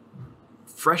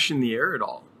freshen the air at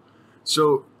all.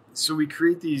 So we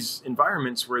create these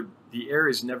environments where the air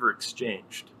is never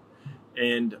exchanged.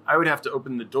 And I would have to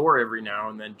open the door every now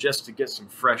and then just to get some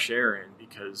fresh air in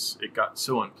because it got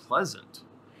so unpleasant.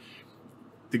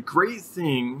 The great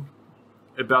thing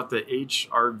about the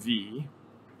HRV,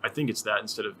 I think it's that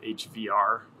instead of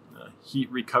HVR, heat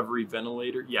recovery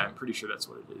ventilator. Yeah, I'm pretty sure that's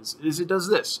what it is it does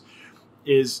this.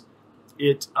 It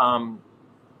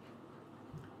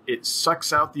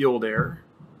sucks out the old air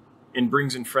and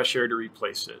brings in fresh air to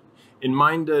replace it. And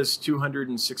mine does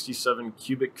 267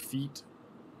 cubic feet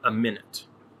a minute.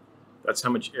 That's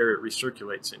how much air it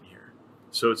recirculates in here.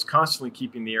 So it's constantly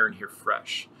keeping the air in here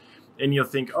fresh. And you'll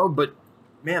think, oh, but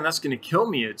man, that's going to kill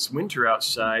me. It's winter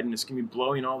outside and it's going to be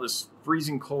blowing all this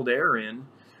freezing cold air in,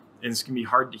 and it's going to be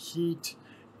hard to heat.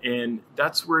 And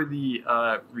that's where the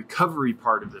recovery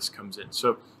part of this comes in.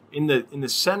 So in the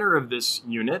center of this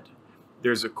unit,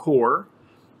 there's a core.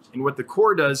 And what the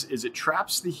core does is it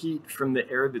traps the heat from the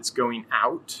air that's going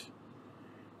out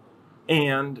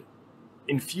and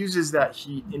infuses that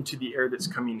heat into the air that's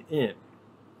coming in.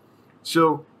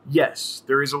 So yes,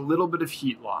 there is a little bit of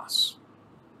heat loss,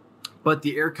 but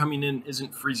the air coming in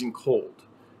isn't freezing cold.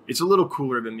 It's a little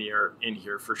cooler than the air in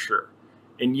here for sure.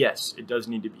 And yes, it does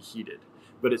need to be heated,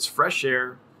 but it's fresh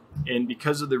air. And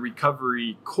because of the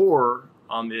recovery core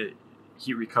on the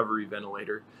heat recovery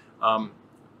ventilator,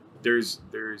 there is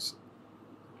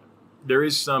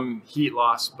some heat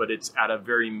loss, but it's at a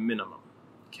very minimum.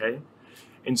 Okay.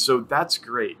 And so that's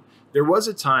great. There was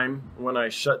a time when I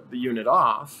shut the unit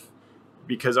off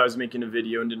because I was making a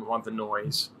video and didn't want the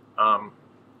noise. I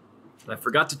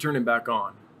forgot to turn it back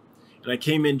on. And I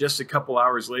came in just a couple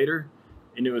hours later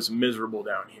and it was miserable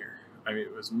down here. I mean,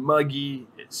 it was muggy.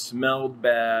 It smelled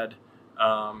bad.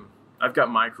 I've got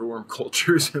microworm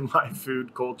cultures and live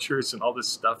food cultures and all this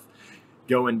stuff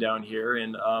going down here.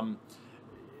 And,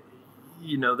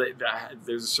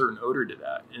 there's a certain odor to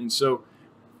that. And so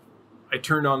I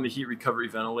turned on the heat recovery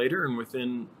ventilator, and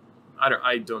within,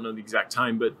 I don't know the exact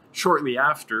time, but shortly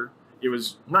after, it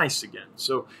was nice again.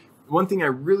 So one thing I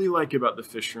really like about the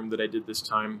fish room that I did this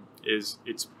time is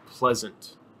it's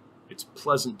pleasant. It's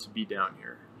pleasant to be down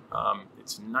here.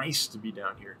 It's nice to be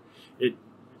down here. It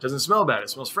doesn't smell bad. It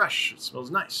smells fresh. It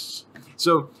smells nice.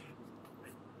 So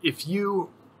if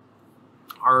you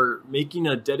are making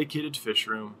a dedicated fish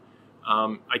room,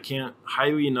 I can't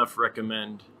highly enough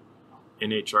recommend an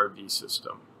HRV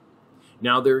system.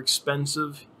 Now they're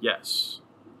expensive, yes,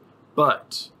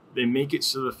 but they make it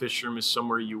so the fish room is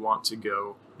somewhere you want to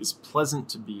go, is pleasant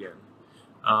to be in,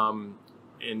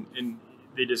 and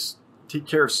they just take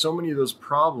care of so many of those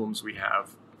problems we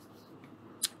have.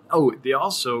 Oh, they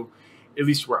also, at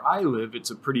least where I live,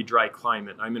 it's a pretty dry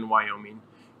climate. I'm in Wyoming,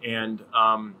 and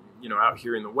out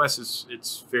here in the West,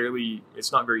 it's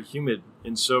not very humid,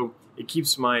 and so it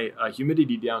keeps my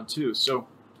humidity down too. So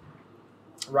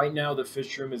right now the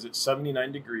fish room is at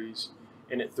 79 degrees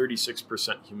and at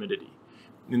 36% humidity,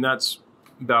 and that's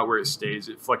about where it stays.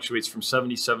 It fluctuates from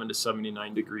 77 to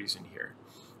 79 degrees in here,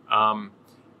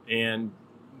 and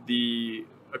the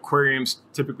aquariums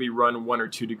typically run 1 or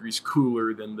 2 degrees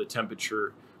cooler than the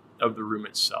temperature of the room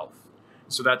itself.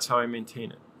 So that's how I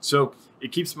maintain it. So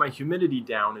it keeps my humidity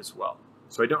down as well.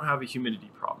 So I don't have a humidity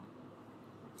problem.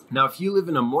 Now, if you live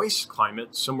in a moist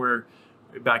climate, somewhere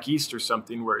back east or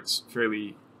something where it's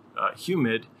fairly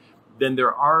humid, then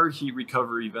there are heat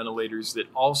recovery ventilators that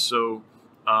also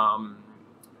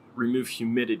remove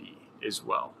humidity as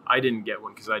well. I didn't get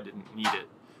one because I didn't need it.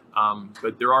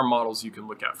 But there are models you can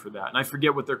look at for that. And I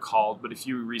forget what they're called, but if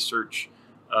you research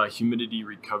humidity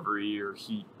recovery or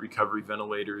heat recovery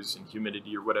ventilators and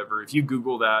humidity or whatever, if you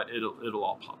Google that, it'll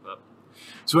all pop up.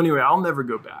 So anyway, I'll never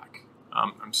go back.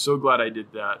 I'm so glad I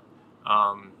did that.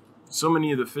 So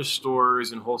many of the fish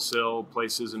stores and wholesale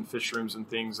places and fish rooms and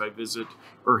things I visit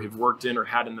or have worked in or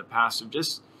had in the past have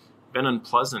just been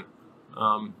unpleasant.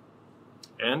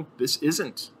 And this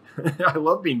isn't. I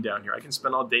love being down here. I can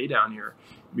spend all day down here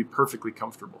and be perfectly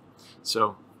comfortable.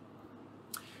 So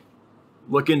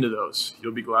look into those.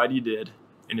 You'll be glad you did.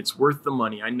 And it's worth the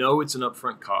money. I know it's an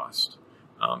upfront cost,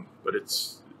 but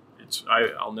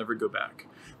I'll never go back.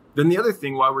 Then the other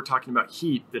thing while we're talking about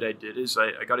heat that I did is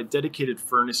I got a dedicated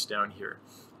furnace down here,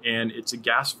 and it's a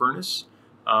gas furnace,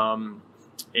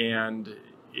 and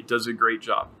it does a great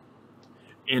job.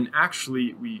 And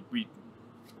actually we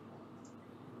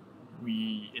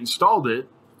installed it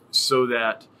so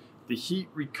that the heat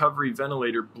recovery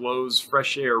ventilator blows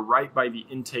fresh air right by the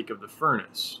intake of the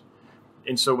furnace.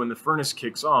 And so when the furnace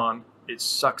kicks on, it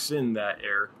sucks in that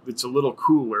air. It's a little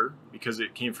cooler because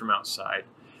it came from outside.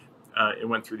 It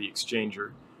went through the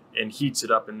exchanger and heats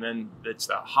it up, and then it's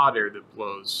that hot air that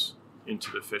blows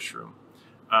into the fish room.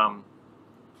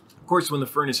 Of course, when the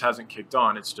furnace hasn't kicked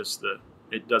on, it's just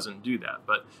it doesn't do that.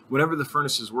 But whenever the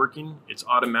furnace is working, it's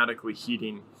automatically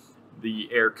heating the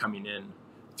air coming in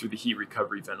through the heat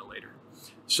recovery ventilator.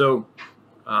 So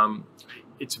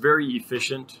it's very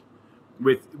efficient.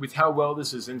 With how well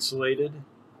this is insulated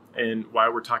and why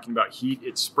we're talking about heat,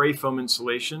 it's spray foam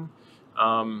insulation.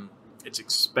 It's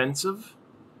expensive.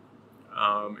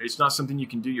 It's not something you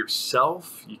can do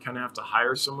yourself. You kind of have to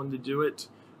hire someone to do it.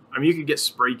 I mean, you could get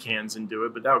spray cans and do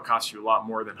it, but that would cost you a lot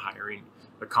more than hiring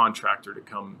a contractor to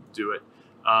come do it.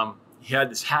 He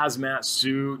had this hazmat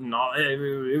suit and all.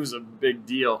 It was a big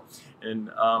deal, and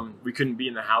we couldn't be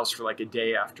in the house for like a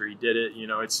day after he did it. You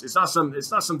know, it's not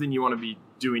something you want to be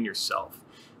doing yourself.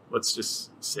 Let's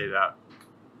just say that.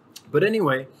 But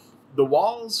anyway, the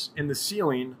walls and the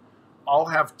ceiling all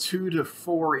have 2 to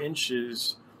 4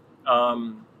 inches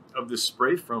of the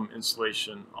spray foam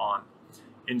insulation on,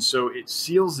 and so it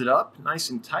seals it up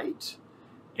nice and tight.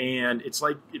 And it's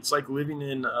like living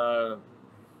in a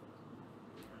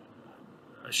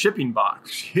shipping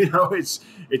box. You know,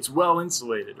 it's well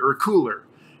insulated, or a cooler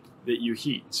that you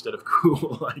heat instead of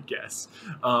cool, I guess.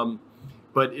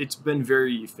 But it's been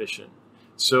very efficient.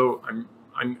 So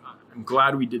I'm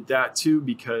glad we did that too,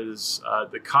 because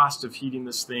the cost of heating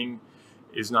this thing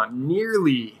is not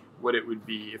nearly what it would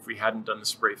be if we hadn't done the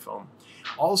spray foam.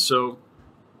 Also,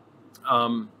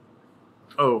 I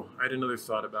had another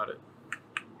thought about it.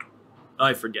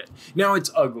 I forget. Now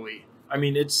it's ugly. I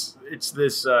mean, it's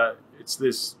this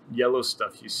yellow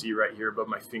stuff you see right here above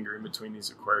my finger, in between these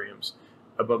aquariums,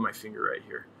 above my finger right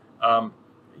here.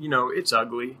 You know, it's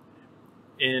ugly,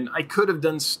 and I could have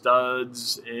done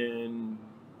studs and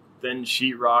then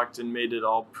sheetrocked and made it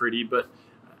all pretty, but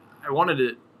I wanted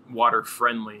it water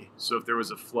friendly, so if there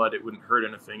was a flood, it wouldn't hurt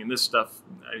anything. And this stuff,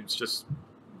 it's just,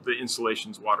 the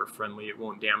insulation's water friendly. It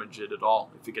won't damage it at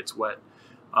all if it gets wet.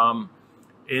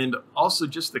 And also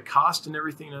just the cost and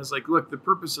everything. I was like, look, the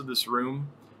purpose of this room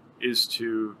is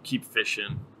to keep fish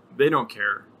in. They don't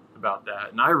care about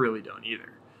that, and I really don't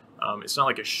either. It's not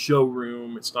like a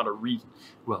showroom. It's not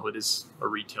well, it is a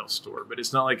retail store, but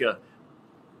it's not like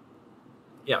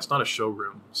it's not a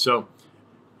showroom. So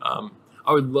I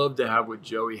would love to have what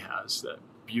Joey has, that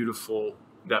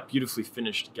beautifully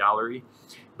finished gallery,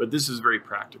 but this is very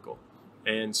practical.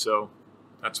 And so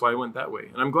that's why I went that way.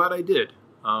 And I'm glad I did.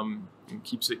 It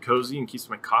keeps it cozy and keeps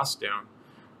my costs down,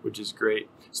 which is great.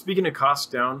 Speaking of costs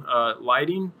down,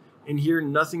 lighting in here,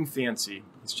 nothing fancy.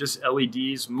 It's just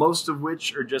LEDs, most of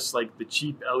which are just like the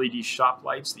cheap LED shop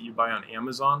lights that you buy on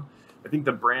Amazon. I think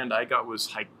the brand I got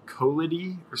was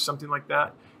Hycolity or something like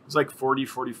that. It's like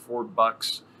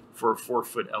 $44 for a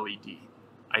 4-foot LED,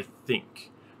 I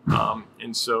think.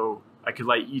 And so I could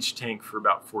light each tank for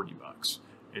about $40.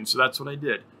 And so that's what I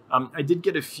did. I did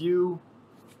get a few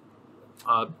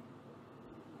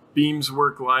beams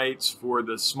work lights for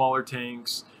the smaller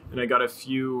tanks, and I got a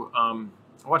few, I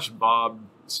watched Bob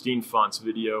Steenfont's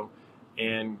video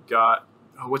and got,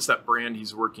 what's that brand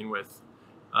he's working with?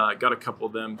 Got a couple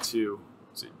of them too.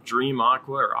 Is it Dream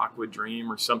Aqua or Aqua Dream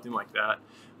or something like that?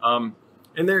 And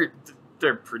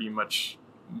they're pretty much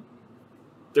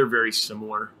they're very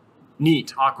similar.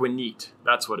 Neat, Aqua Neat,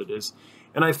 that's what it is.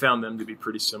 And I found them to be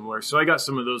pretty similar. So I got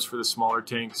some of those for the smaller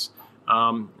tanks.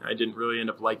 I didn't really end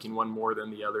up liking one more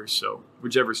than the other. So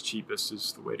whichever's cheapest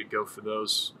is the way to go for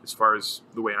those as far as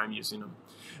the way I'm using them.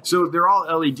 So they're all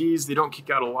LEDs. They don't kick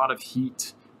out a lot of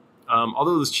heat.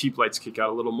 Although those cheap lights kick out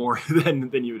a little more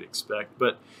than you would expect.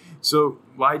 But so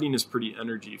lighting is pretty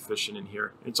energy efficient in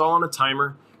here. It's all on a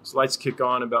timer. So lights kick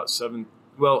on about 7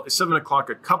 o'clock.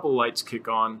 A couple lights kick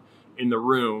on in the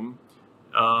room,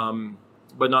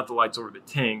 but not the lights over the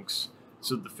tanks,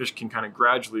 so that the fish can kind of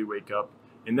gradually wake up.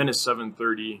 And then at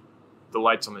 7:30, the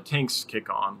lights on the tanks kick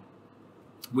on,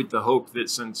 with the hope that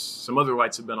since some other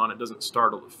lights have been on, it doesn't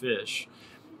startle the fish.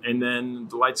 And then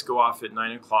the lights go off at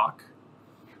 9 o'clock.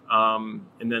 And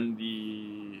then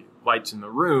the lights in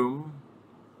the room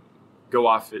go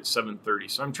off at 7:30.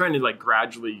 So I'm trying to like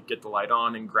gradually get the light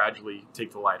on and gradually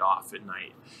take the light off at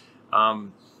night.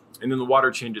 And then the water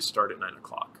changes start at 9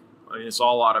 o'clock. I mean, it's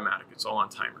all automatic. It's all on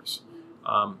timers.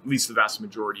 At least the vast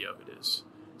majority of it is.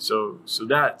 So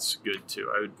that's good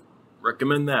too. I would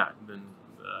recommend that. Then,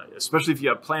 especially if you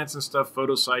have plants and stuff,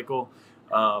 PhotoCycle,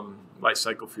 light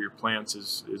cycle for your plants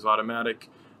is automatic.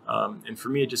 And for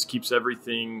me, it just keeps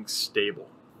everything stable.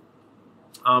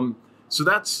 So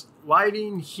that's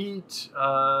lighting, heat,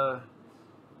 air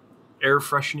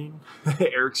freshening,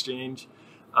 air exchange.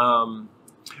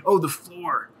 Oh, the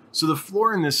floor. So the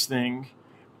floor in this thing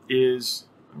is,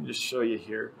 let me just show you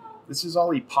here. This is all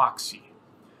epoxy.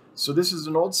 So this is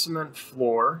an old cement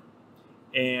floor,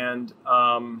 and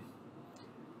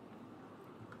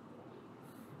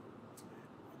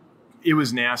it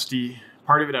was nasty.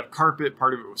 Part of it had carpet,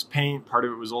 part of it was paint, part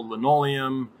of it was old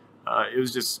linoleum. It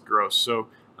was just gross. So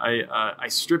I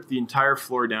stripped the entire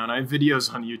floor down. I have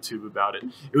videos on YouTube about it.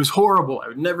 It was horrible. I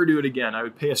would never do it again. I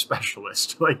would pay a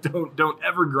specialist. Like, don't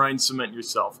ever grind cement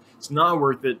yourself. It's not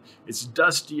worth it. It's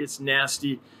dusty. It's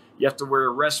nasty. You have to wear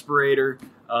a respirator.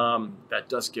 That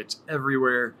dust gets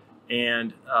everywhere,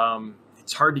 and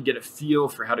it's hard to get a feel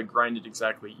for how to grind it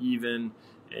exactly even,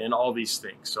 and all these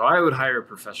things. So I would hire a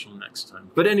professional next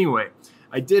time. But anyway,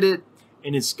 I did it,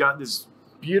 and it's got this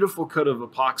beautiful coat of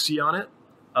epoxy on it,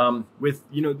 with,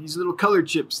 you know, these little color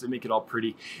chips that make it all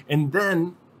pretty. And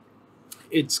then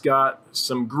it's got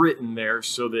some grit in there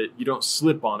so that you don't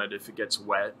slip on it if it gets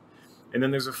wet. And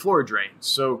then there's a floor drain.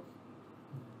 So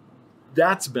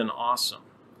that's been awesome.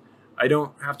 I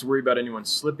don't have to worry about anyone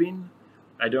slipping.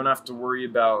 I don't have to worry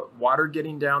about water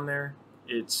getting down there.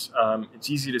 It's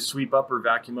easy to sweep up or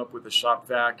vacuum up with a shop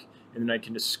vac, and then I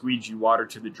can just squeegee water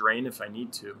to the drain if I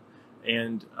need to.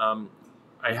 And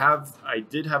I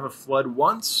did have a flood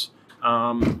once.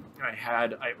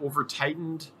 I over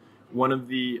tightened one of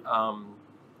the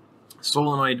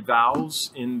solenoid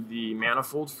valves in the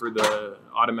manifold for the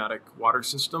automatic water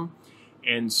system.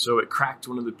 And so it cracked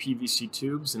one of the PVC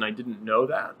tubes, and I didn't know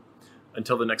that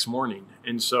until the next morning.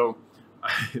 And so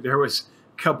there was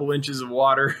a couple inches of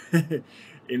water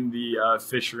in the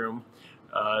fish room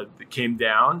that came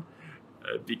down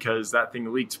because that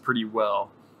thing leaked pretty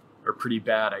well, or pretty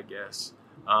bad, I guess.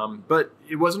 But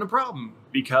it wasn't a problem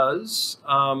because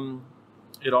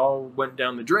it all went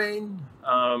down the drain.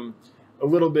 A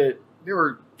little bit, there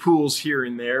were pools here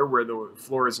and there where the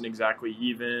floor isn't exactly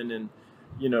even, and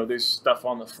you know, there's stuff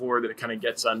on the floor that it kind of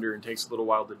gets under and takes a little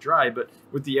while to dry. But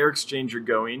with the air exchanger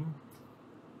going,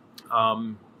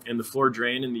 and the floor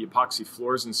drain and the epoxy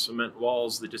floors and cement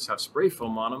walls that just have spray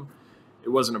foam on them, it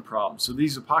wasn't a problem. So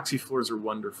these epoxy floors are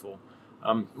wonderful.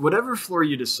 Whatever floor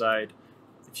you decide,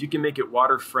 if you can make it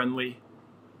water friendly,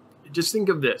 just think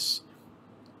of this.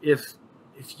 If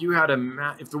you had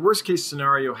if the worst case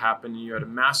scenario happened and you had a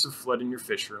massive flood in your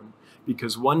fish room,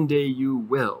 because one day you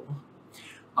will,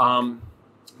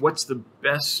 what's the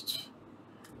best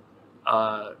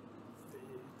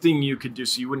thing you could do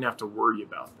so you wouldn't have to worry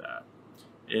about that?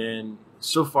 And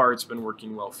so far it's been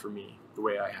working well for me the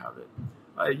way I have it.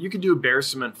 You could do a bare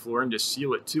cement floor and just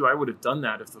seal it too. I would have done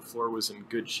that if the floor was in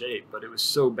good shape, but it was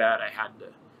so bad I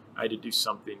had to do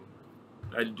something.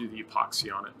 I had to do the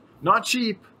epoxy on it. Not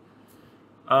cheap.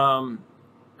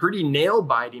 Pretty nail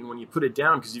biting when you put it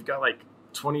down, because you've got like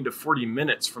 20 to 40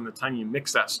 minutes from the time you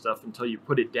mix that stuff until you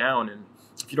put it down. And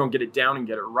if you don't get it down and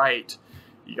get it right,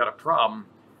 you got a problem.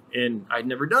 And I'd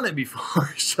never done it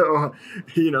before. So,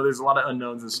 you know, there's a lot of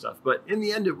unknowns and stuff, but in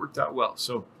the end it worked out well.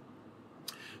 So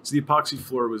the epoxy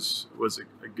floor was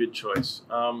a good choice.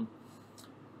 Let's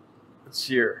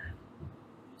see here.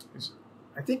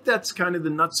 I think that's kind of the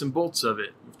nuts and bolts of it.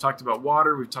 We've talked about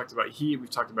water, we've talked about heat, we've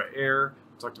talked about air,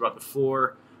 we've talked about the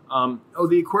floor.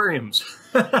 The aquariums.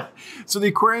 So the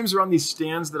aquariums are on these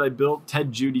stands that I built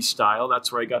Ted Judy style.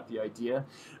 That's where I got the idea.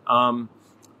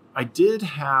 I did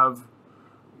have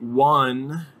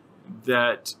one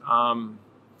that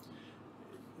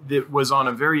that was on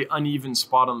a very uneven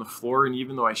spot on the floor, and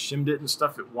even though I shimmed it and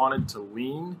stuff, it wanted to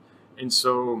lean, and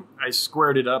so I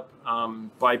squared it up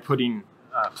by putting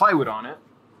plywood on it.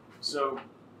 So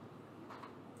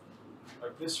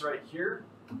like this right here,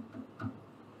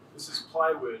 this is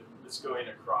plywood that's going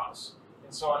across,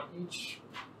 and so on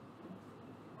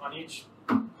each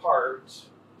part,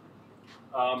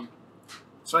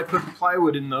 so I put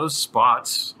plywood in those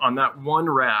spots on that one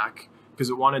rack because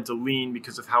it wanted to lean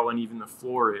because of how uneven the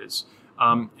floor is.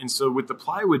 And so with the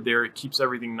plywood there, it keeps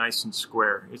everything nice and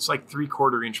square. It's like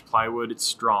 3/4 inch plywood. It's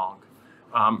strong.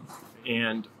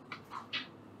 And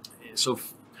so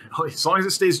as long as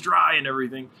it stays dry and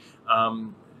everything,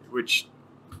 which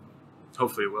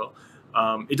hopefully it will,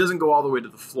 it doesn't go all the way to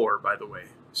the floor, by the way,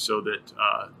 so that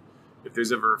if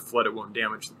there's ever a flood, it won't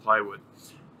damage the plywood.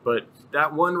 But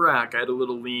that one rack, I had a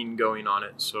little lean going on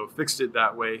it, so fixed it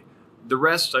that way. The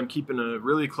rest, I'm keeping a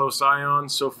really close eye on.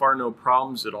 So far, no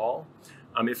problems at all.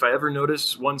 If I ever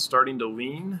notice one starting to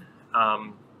lean,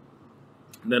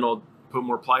 then I'll put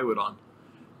more plywood on.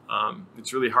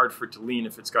 It's really hard for it to lean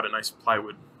if it's got a nice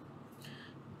plywood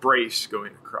brace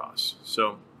going across.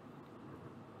 So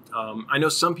I know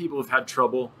some people have had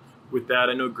trouble with that.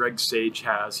 I know Greg Sage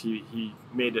has. He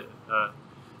made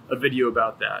a video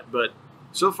about that, but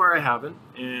so far I haven't,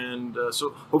 and so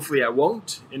hopefully I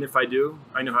won't, and if I do,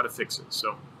 I know how to fix it.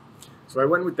 So I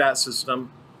went with that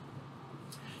system.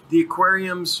 The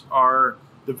aquariums are,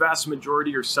 the vast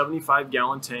majority are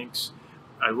 75-gallon tanks.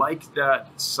 I like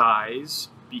that size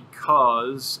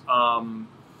because when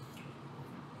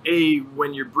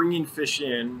you're bringing fish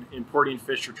in, importing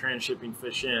fish or transshipping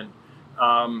fish in,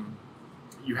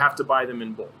 you have to buy them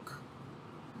in bulk.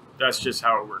 That's just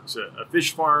how it works. A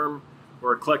fish farm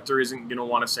or a collector isn't going to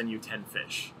want to send you 10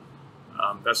 fish.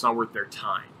 That's not worth their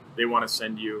time. They want to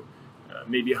send you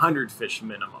maybe 100 fish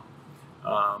minimum,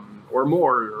 or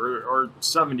more, or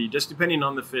 70, just depending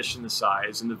on the fish and the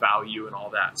size and the value and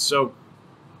all that. So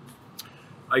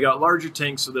I got larger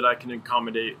tanks so that I can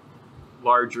accommodate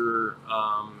larger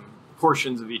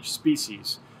portions of each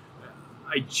species.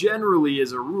 I generally,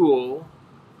 as a rule,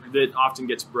 that often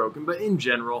gets broken, but in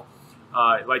general,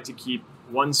 I like to keep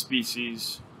one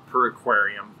species per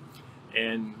aquarium,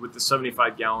 and with the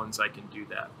 75 gallons I can do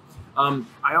that.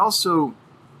 I also,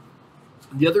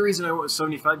 the other reason I went with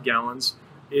 75 gallons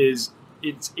is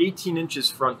it's 18 inches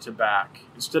front to back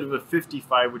instead of a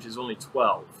 55, which is only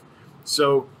 12.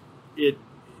 So it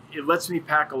lets me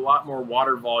pack a lot more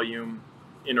water volume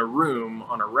in a room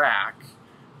on a rack,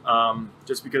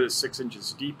 just because it's 6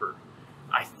 inches deeper.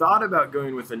 I thought about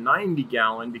going with a 90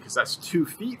 gallon because that's 2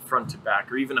 feet front to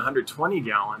back, or even 120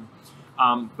 gallon.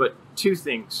 But two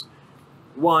things.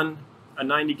 One, a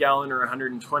 90 gallon or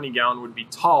 120 gallon would be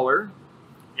taller,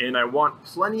 and I want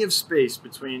plenty of space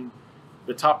between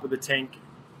the top of the tank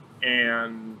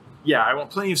and, I want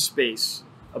plenty of space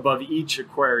above each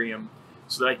aquarium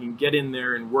so that I can get in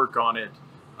there and work on it,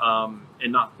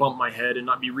 and not bump my head and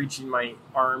not be reaching my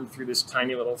arm through this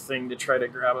tiny little thing to try to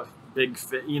grab a big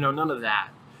fish, none of that.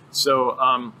 So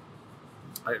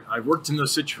I've worked in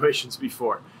those situations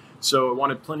before. So I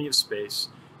wanted plenty of space.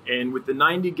 And with the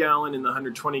 90 gallon and the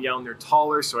 120 gallon, they're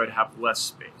taller, so I'd have less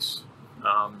space.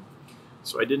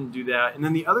 So I didn't do that. And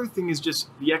then the other thing is just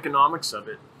the economics of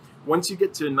it. Once you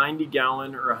get to a 90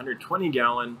 gallon or 120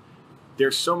 gallon, they're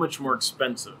so much more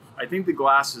expensive. I think the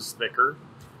glass is thicker.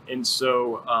 And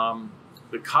so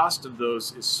the cost of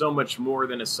those is so much more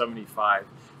than a 75.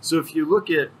 So if you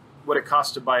look at what it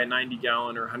costs to buy a 90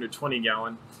 gallon or 120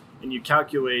 gallon, and you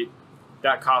calculate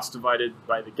that cost divided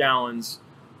by the gallons,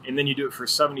 and then you do it for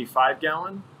 75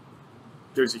 gallon,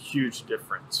 there's a huge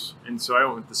difference. And so I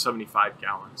went with the 75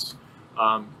 gallons,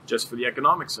 just for the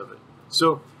economics of it.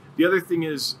 So the other thing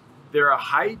is they're a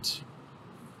height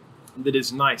that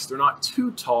is nice. They're not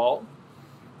too tall,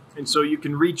 and so you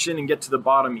can reach in and get to the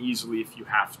bottom easily if you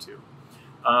have to.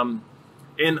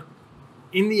 And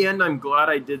in the end, I'm glad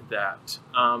I did that,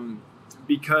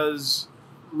 because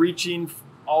reaching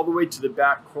all the way to the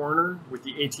back corner with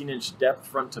the 18-inch depth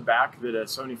front to back that a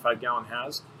 75 gallon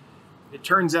has, it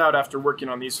turns out after working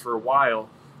on these for a while,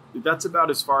 that's about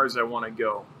as far as I want to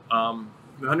go.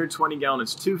 The 120 gallon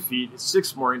is 2 feet, it's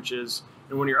 6 more inches,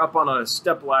 and when you're up on a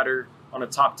step ladder on a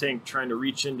top tank trying to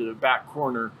reach into the back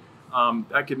corner,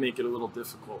 that could make it a little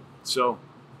difficult. So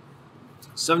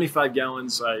 75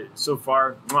 gallons, so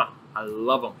far, I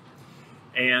love them.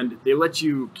 And they let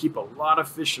you keep a lot of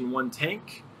fish in one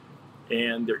tank,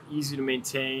 and they're easy to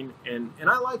maintain. And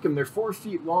I like them. They're 4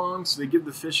 feet long, so they give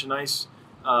the fish a nice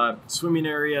swimming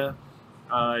area.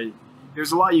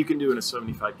 there's a lot you can do in a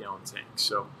 75-gallon tank.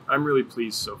 So I'm really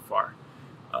pleased so far.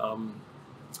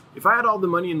 If I had all the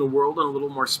money in the world and a little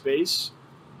more space,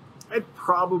 I'd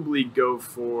probably go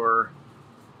for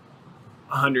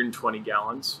 120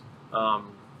 gallons. I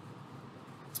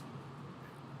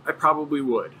probably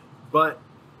would, but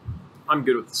I'm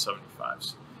good with the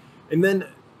 75s. And then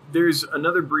there's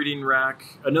another breeding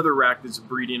rack, another rack that's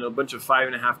breeding a bunch of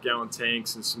 5.5-gallon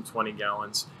tanks and some 20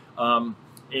 gallons.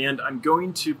 And I'm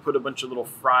going to put a bunch of little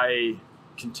fry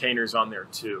containers on there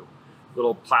too,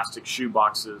 little plastic shoe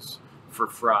boxes for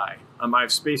fry. I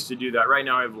have space to do that. Right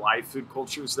now I have live food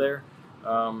cultures there.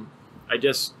 I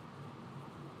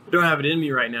don't have it in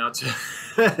me right now to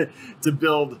to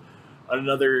build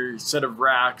another set of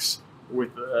racks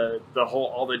with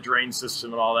all the drain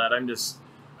system and all that.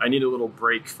 I need a little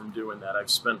break from doing that. I've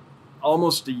spent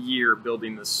almost a year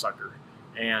building this sucker,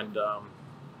 and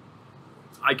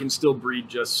I can still breed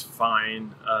just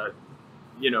fine,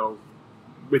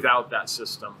 without that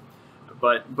system.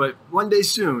 But one day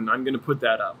soon, I'm going to put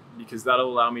that up because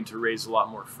that'll allow me to raise a lot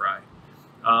more fry.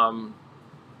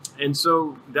 And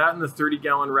so that and the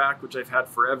 30-gallon rack, which I've had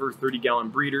forever, 30-gallon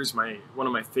breeders, one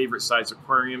of my favorite size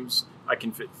aquariums. I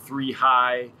can fit 3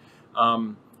 high.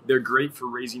 They're great for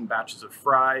raising batches of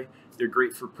fry. They're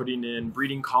great for putting in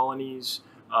breeding colonies.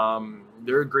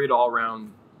 They're a great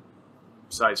all-around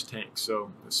size tank.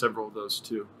 So several of those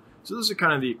too. So those are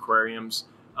kind of the aquariums.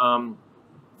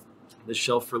 The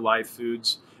shelf for live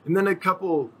foods, and then a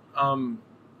couple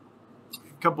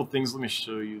things. Let me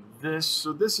show you this.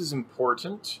 So this is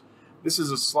important. This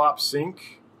is a slop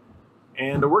sink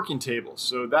and a working table.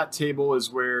 So that table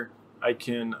is where I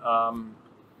can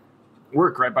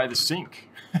work right by the sink.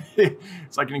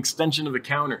 It's like an extension of the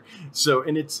counter. So,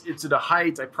 and it's at a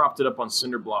height, I propped it up on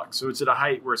cinder blocks. So it's at a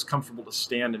height where it's comfortable to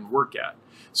stand and work at.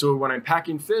 So when I'm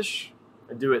packing fish,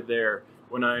 I do it there.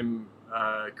 When I'm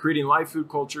creating live food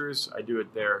cultures, I do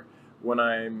it there. When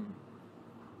I'm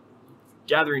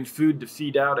gathering food to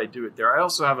feed out, I do it there. I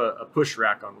also have a push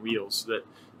rack on wheels that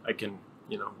I can,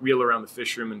 wheel around the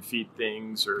fish room and feed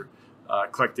things, or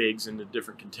collect eggs into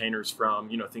different containers from,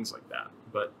 things like that.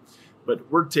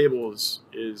 But work table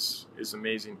is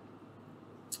amazing.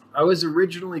 I was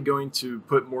originally going to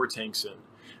put more tanks in.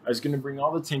 I was going to bring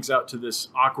all the tanks out to this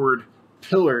awkward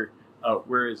pillar. Oh,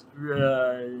 where is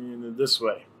this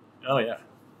way? Oh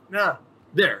yeah,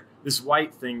 there. This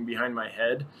white thing behind my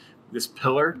head, this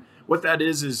pillar. What that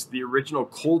is the original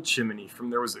coal chimney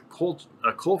from there was a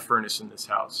coal furnace in this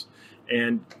house,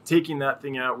 and taking that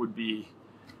thing out would be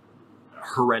a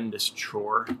horrendous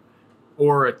chore,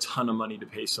 or a ton of money to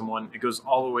pay someone. It goes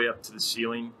all the way up to the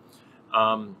ceiling,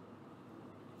 and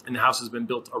the house has been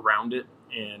built around it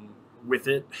and with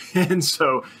it, and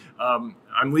so I'm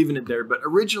leaving it there. But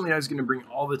originally I was going to bring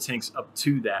all the tanks up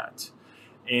to that.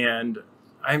 And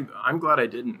I'm glad I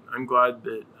didn't. I'm glad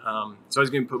that, so I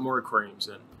was going to put more aquariums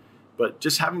in, but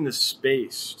just having the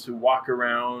space to walk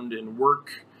around and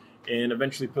work, and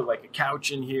eventually put like a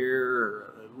couch in here,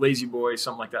 or a lazy boy,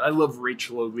 something like that. I love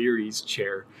Rachel O'Leary's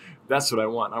chair. That's what I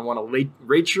want. I want a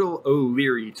Rachel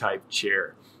O'Leary type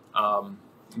chair. A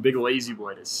big lazy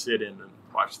boy to sit in and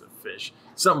watch the fish,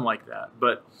 something like that.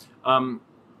 But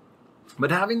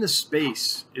having the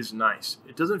space is nice.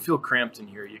 It doesn't feel cramped in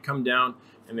here. You come down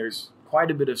and there's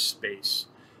quite a bit of space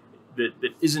that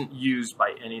isn't used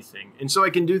by anything. And so I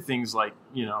can do things like,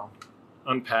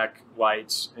 unpack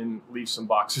lights and leave some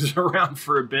boxes around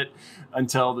for a bit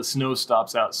until the snow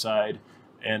stops outside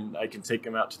and I can take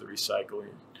them out to the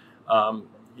recycling.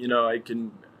 I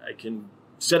can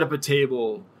set up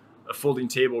a folding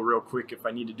table real quick if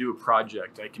I need to do a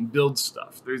project. I can build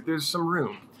stuff. There's some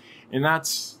room. And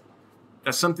that's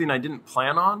something I didn't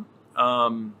plan on.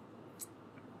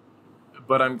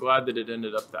 But I'm glad that it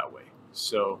ended up that way.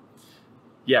 So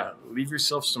yeah, leave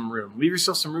yourself some room. Leave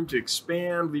yourself some room to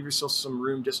expand. Leave yourself some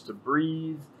room just to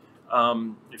breathe.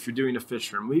 If you're doing a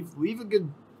fish room, leave a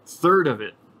good third of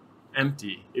it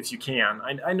empty if you can.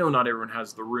 I know not everyone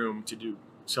has the room to do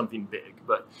something big,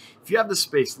 but if you have the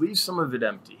space, leave some of it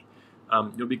empty.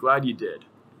 You'll be glad you did.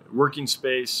 Working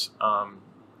space,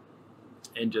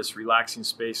 and just relaxing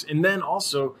space. And then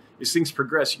also, as things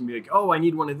progress, you can be like, oh, I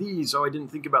need one of these. Oh, I didn't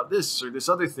think about this or this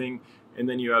other thing. And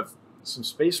then you have some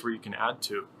space where you can add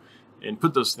to and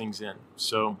put those things in.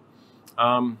 So,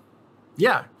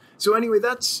 yeah. So anyway,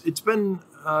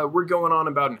 we're going on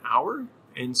about an hour.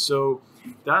 And so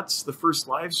that's the first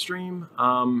live stream.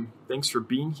 Thanks for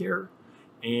being here.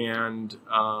 And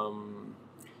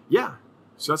yeah,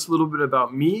 so that's a little bit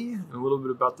about me and a little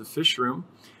bit about the fish room.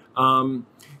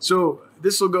 So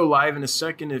this will go live in a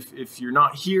second if you're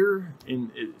not here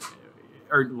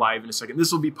or live in a second.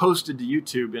 This will be posted to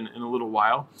YouTube in a little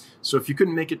while. So if you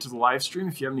couldn't make it to the live stream,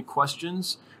 if you have any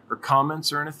questions or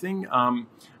comments or anything,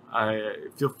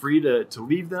 feel free to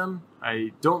leave them.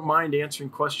 I don't mind answering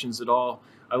questions at all.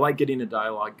 I like getting a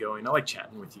dialogue going. I like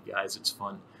chatting with you guys. It's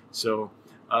fun. So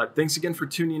thanks again for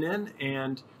tuning in.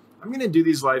 And I'm going to do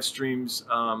these live streams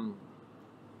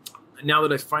now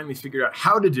that I've finally figured out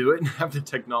how to do it and have the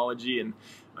technology, and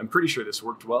I'm pretty sure this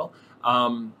worked well.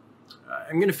 I'm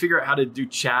going to figure out how to do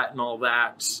chat and all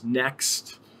that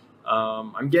next.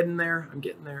 I'm getting there.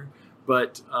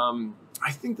 But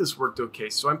I think this worked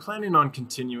okay. So I'm planning on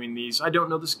continuing these. I don't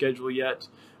know the schedule yet.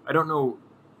 I don't know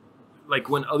like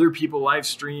when other people live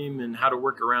stream and how to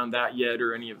work around that yet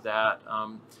or any of that.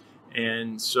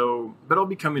 But I'll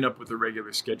be coming up with a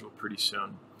regular schedule pretty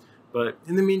soon. But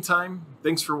in the meantime,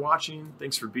 thanks for watching.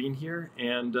 Thanks for being here.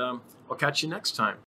 And I'll catch you next time.